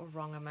right or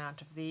wrong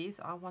amount of these.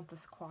 I want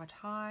this quite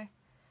high,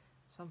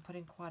 so I'm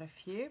putting quite a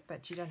few,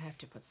 but you don't have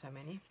to put so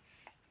many.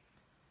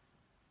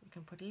 You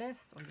can put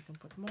less or you can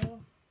put more.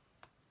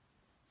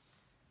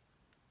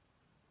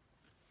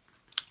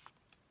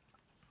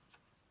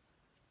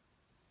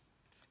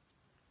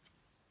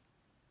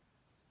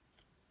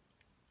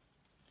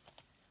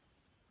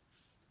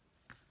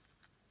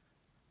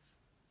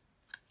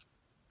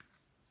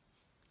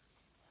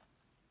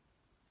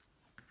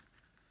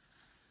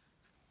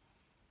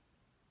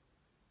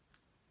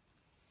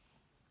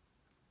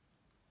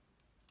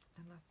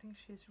 And I think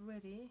she's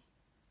ready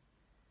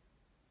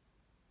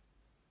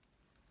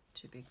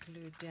to be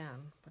glued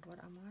down. But what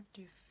I might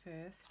do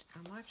first,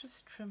 I might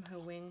just trim her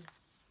wing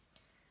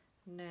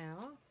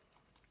now.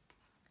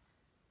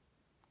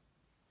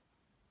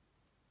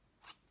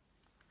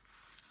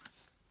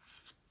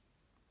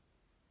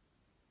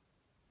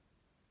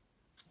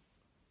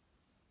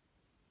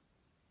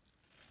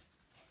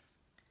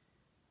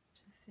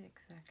 Just see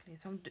exactly.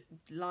 So I'm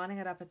lining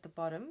it up at the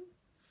bottom.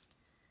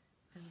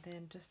 And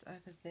then just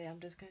over there, I'm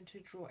just going to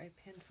draw a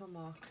pencil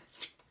mark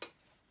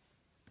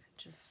and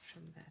just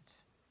trim that.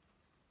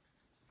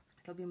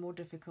 It'll be more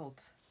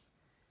difficult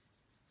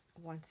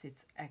once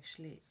it's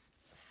actually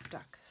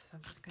stuck. So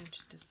I'm just going to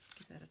just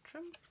give that a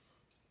trim.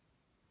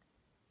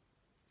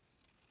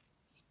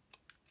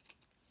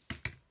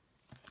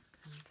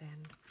 And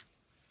then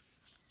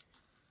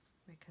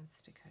we can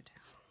stick her down.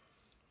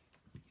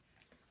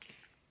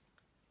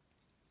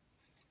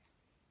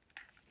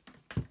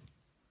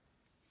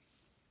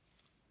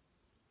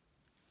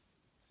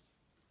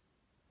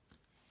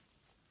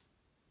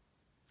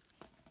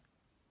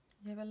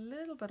 You have a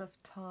little bit of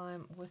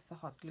time with the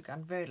hot glue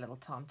gun, very little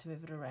time to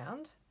move it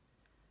around.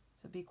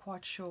 So be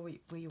quite sure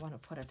where you want to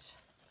put it.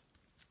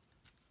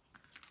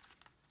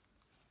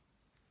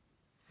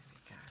 There we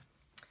go.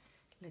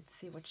 Let's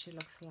see what she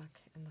looks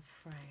like in the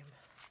frame.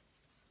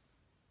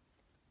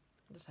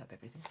 I just hope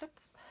everything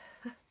fits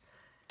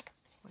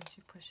once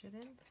you push it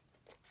in.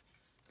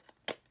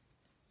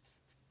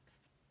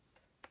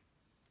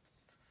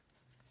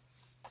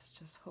 It's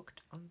just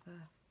hooked on the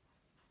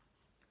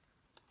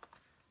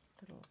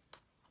little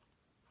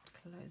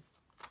closed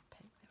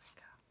peg. There we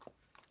go.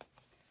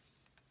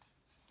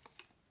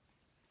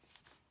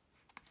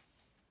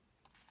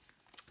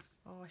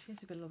 Oh, she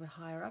needs to be a little bit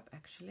higher up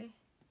actually.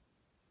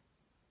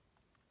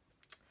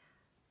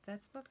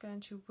 That's not going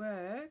to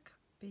work,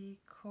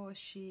 because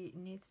she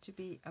needs to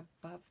be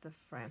above the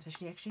frame, so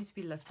she actually needs to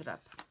be lifted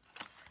up.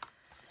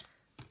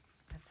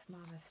 That's my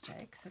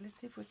mistake. So let's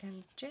see if we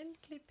can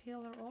gently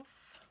peel her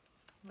off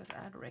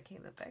without wrecking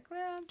the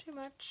background too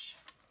much.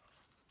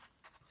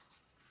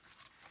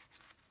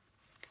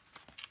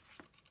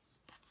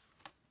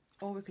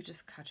 Or we could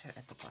just cut her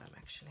at the bottom,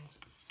 actually.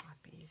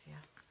 Might be easier.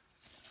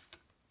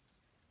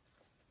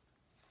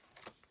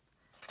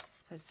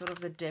 So it's sort of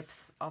the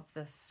depth of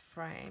this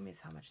frame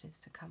is how much needs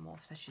to come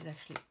off, so she's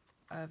actually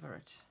over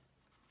it.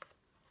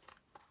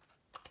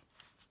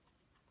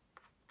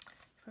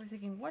 You're probably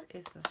thinking, what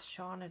is this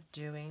Shana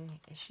doing?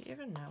 Does she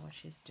even know what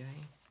she's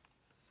doing?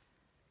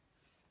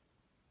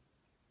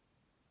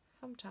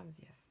 Sometimes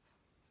yes,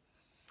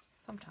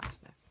 sometimes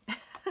no.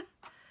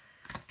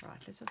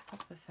 Right, let's just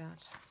pop this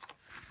out.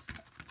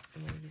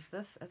 I'm going to use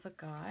this as a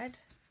guide.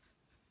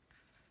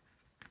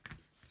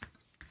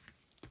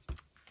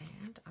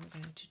 And I'm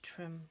going to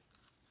trim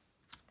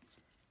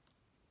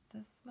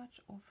this much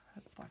off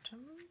her bottom,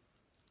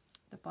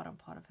 the bottom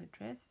part of her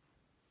dress.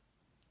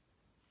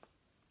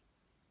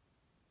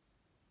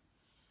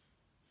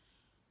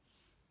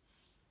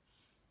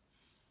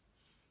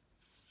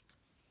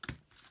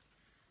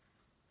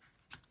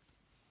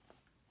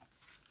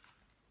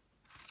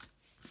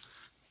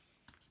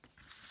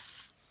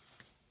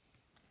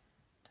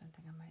 Don't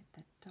think I made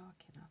that dark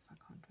enough, I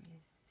can't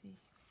really see.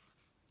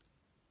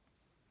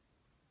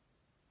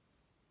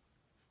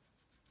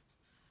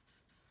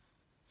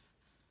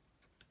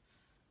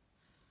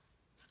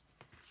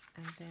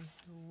 And then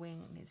her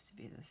wing needs to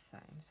be the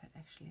same, so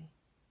actually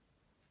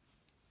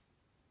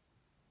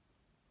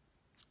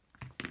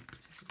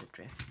just do the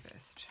dress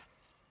first.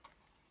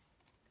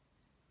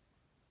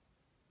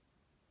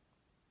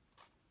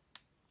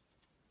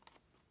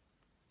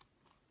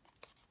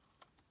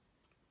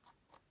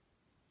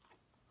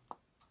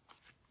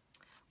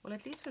 Well,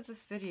 at least with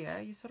this video,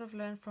 you sort of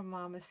learn from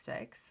my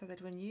mistakes so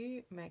that when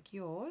you make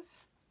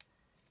yours,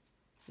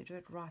 you do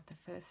it right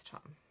the first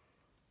time.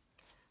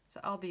 So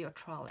I'll be your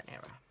trial and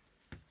error.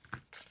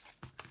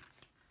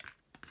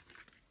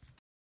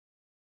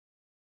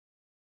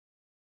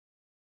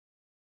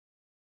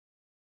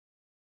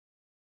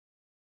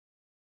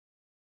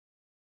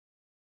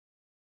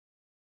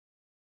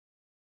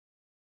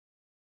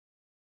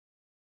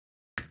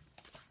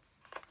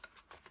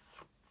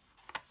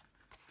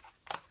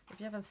 If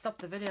you haven't stopped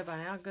the video by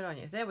now, good on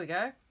you. There we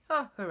go.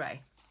 Oh,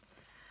 hooray.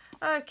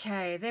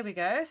 Okay, there we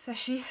go. So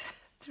she's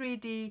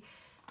 3D.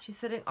 She's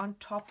sitting on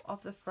top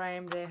of the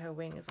frame there. Her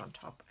wing is on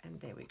top, and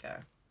there we go.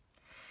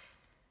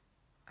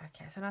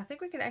 Okay, so now I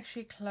think we can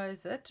actually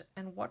close it.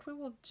 And what we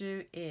will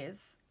do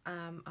is,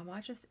 I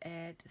might just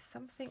add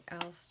something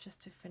else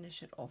just to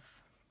finish it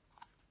off.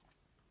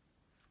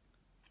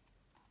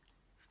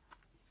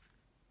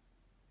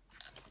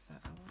 So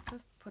I will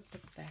just put the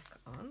back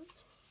on.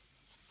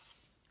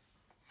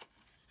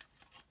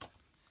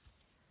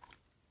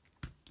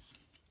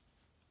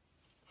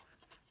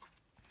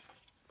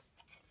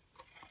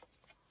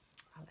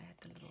 I'll add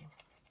the little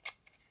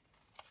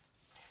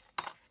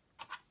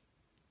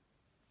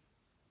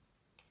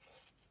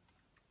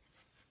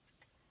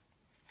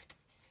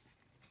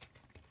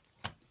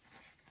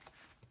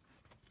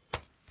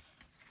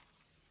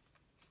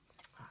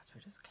right,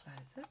 we just close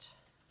it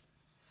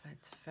so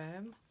it's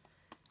firm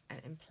and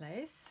in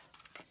place.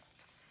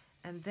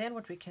 And then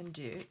what we can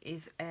do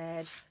is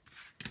add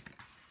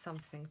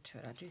something to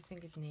it. I do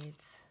think it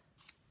needs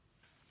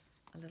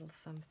a little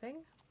something,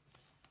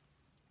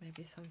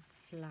 maybe some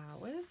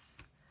flowers.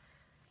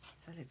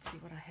 So let's see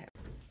what I have.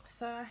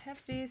 So I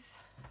have these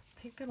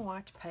pink and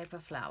white paper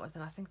flowers,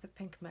 and I think the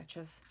pink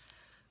matches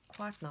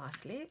quite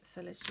nicely.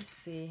 So let's just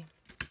see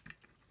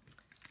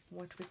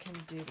what we can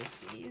do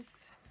with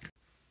these.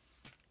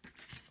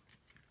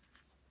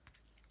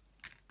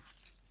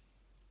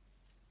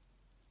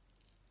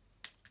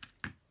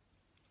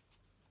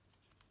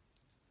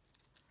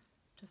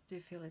 Just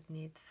do feel it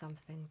needs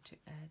something to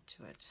add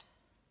to it.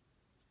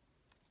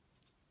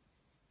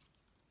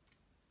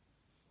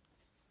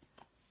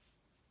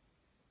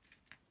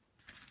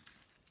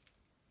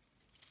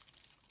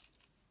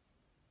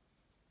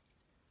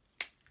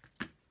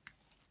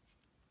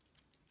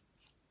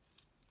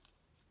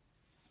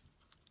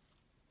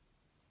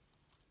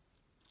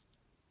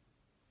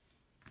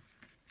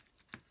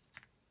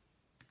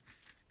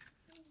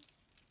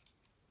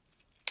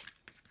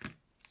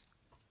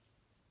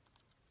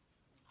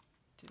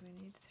 Do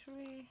we need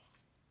 3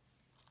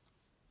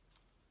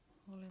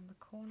 all in the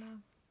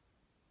corner?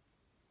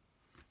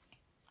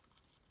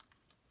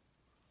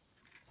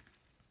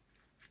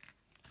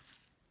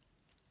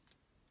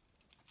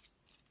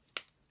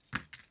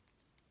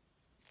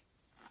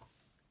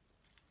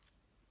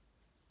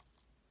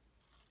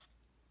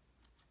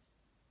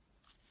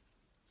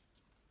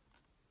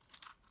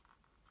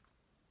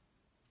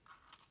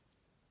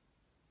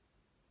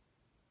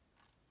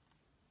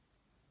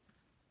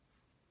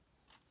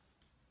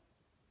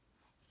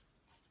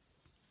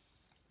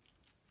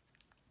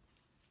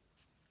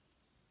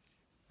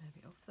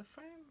 Maybe off the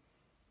frame.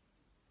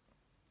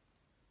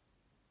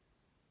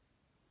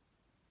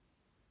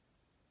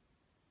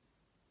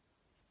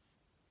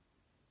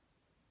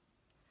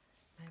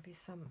 Maybe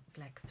some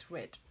black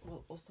thread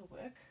will also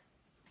work.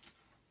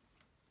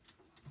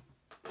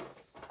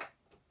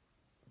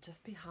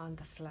 Just behind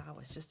the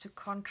flowers, just to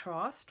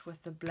contrast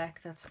with the black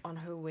that's on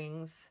her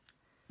wings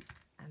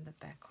and the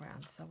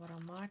background. So what I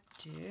might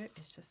do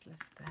is just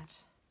lift that,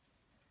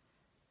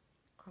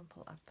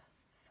 crumple up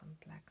some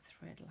black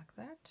thread like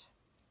that.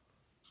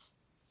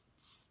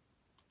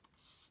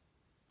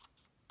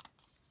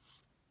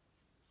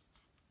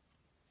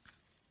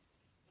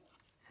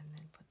 And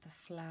then put the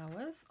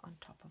flowers on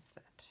top of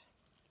that.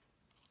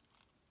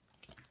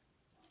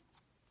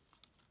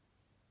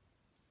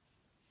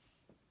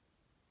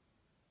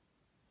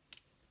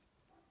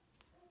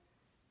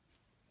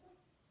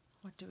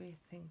 What do we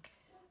think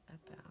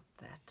about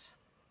that?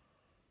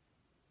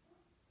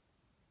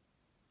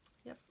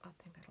 Yep, I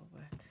think that'll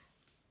work.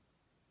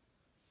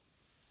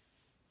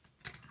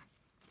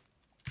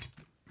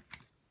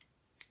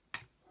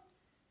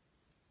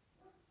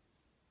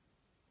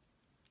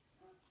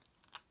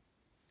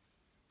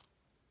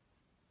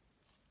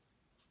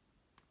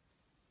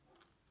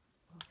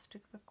 I'll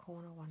stick the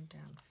corner one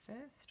down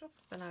first.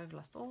 Oops, then I've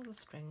lost all the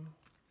string.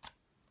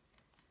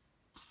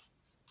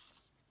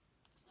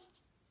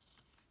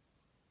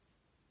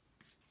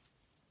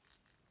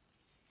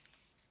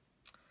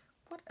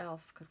 What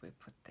else could we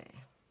put there?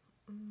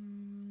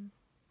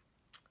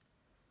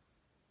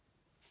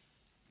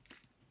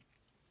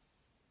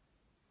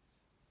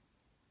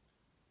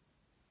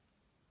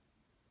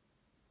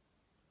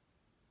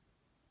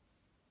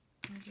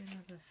 Maybe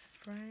another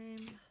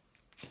frame.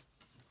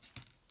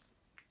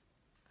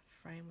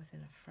 A frame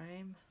within a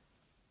frame.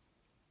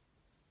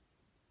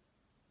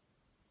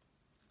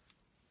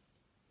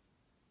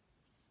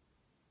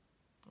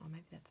 Or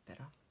maybe that's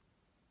better.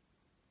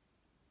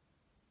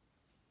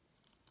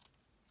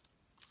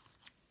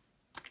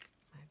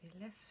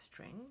 Less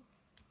string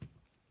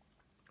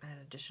and an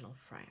additional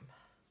frame,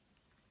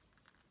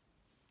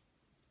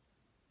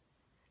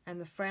 and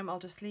the frame I'll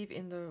just leave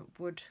in the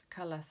wood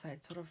color so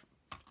it sort of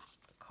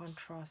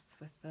contrasts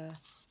with the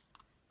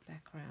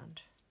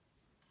background.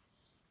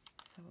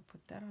 So we'll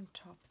put that on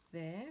top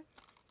there,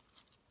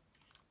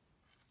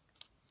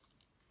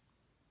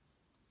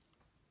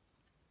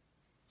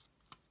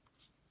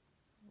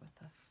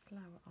 with a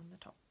flower on the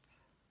top.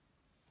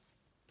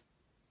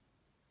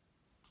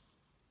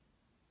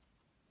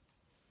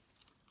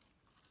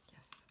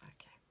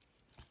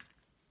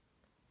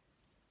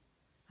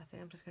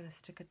 I'm just going to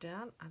stick it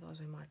down,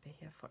 otherwise we might be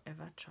here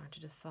forever trying to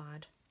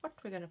decide what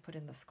we're going to put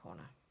in this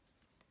corner.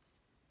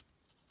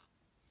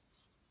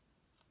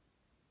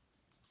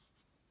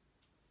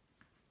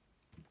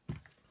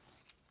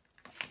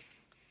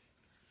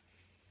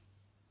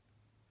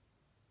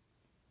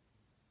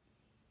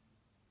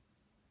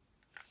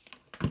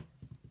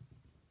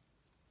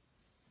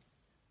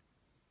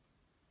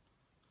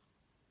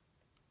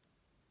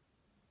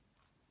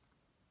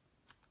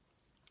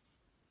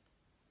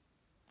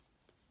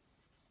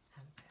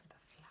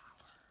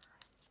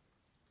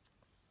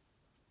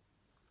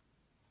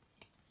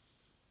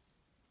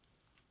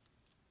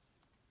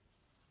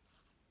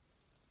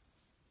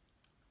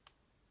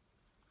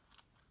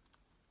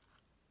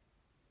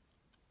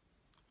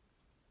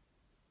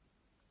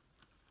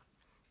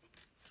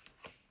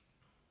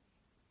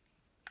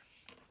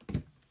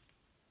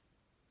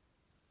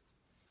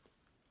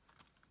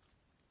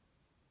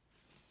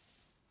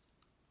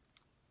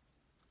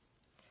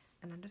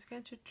 And I'm just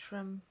going to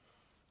trim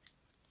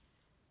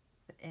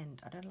the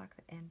end. I don't like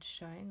the end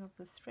showing of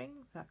the string,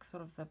 like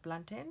sort of the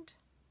blunt end.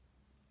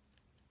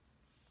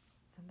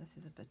 And this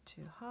is a bit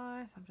too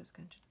high, so I'm just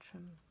going to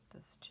trim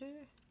this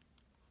too.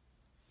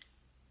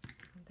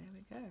 And there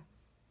we go.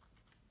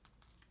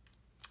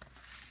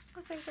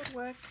 I think it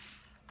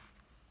works.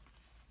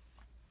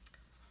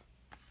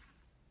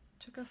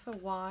 Took us a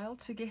while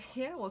to get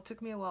here. Well, it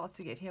took me a while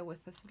to get here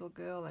with this little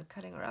girl and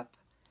cutting her up.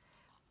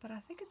 But I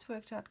think it's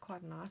worked out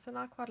quite nice, and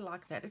I quite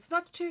like that. It's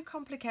not too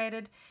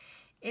complicated.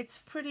 It's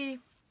pretty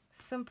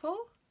simple,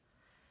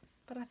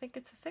 but I think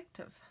it's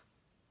effective.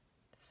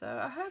 So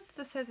I hope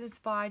this has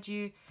inspired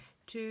you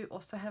to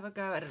also have a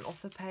go at an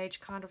off-the-page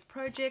kind of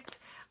project.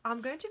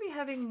 I'm going to be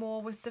having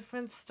more with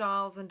different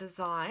styles and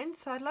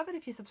designs, so I'd love it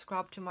if you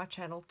subscribe to my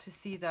channel to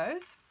see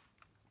those.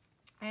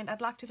 And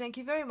I'd like to thank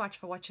you very much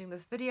for watching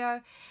this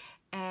video,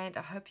 and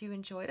I hope you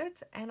enjoyed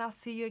it, and I'll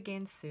see you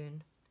again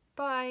soon.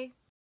 Bye!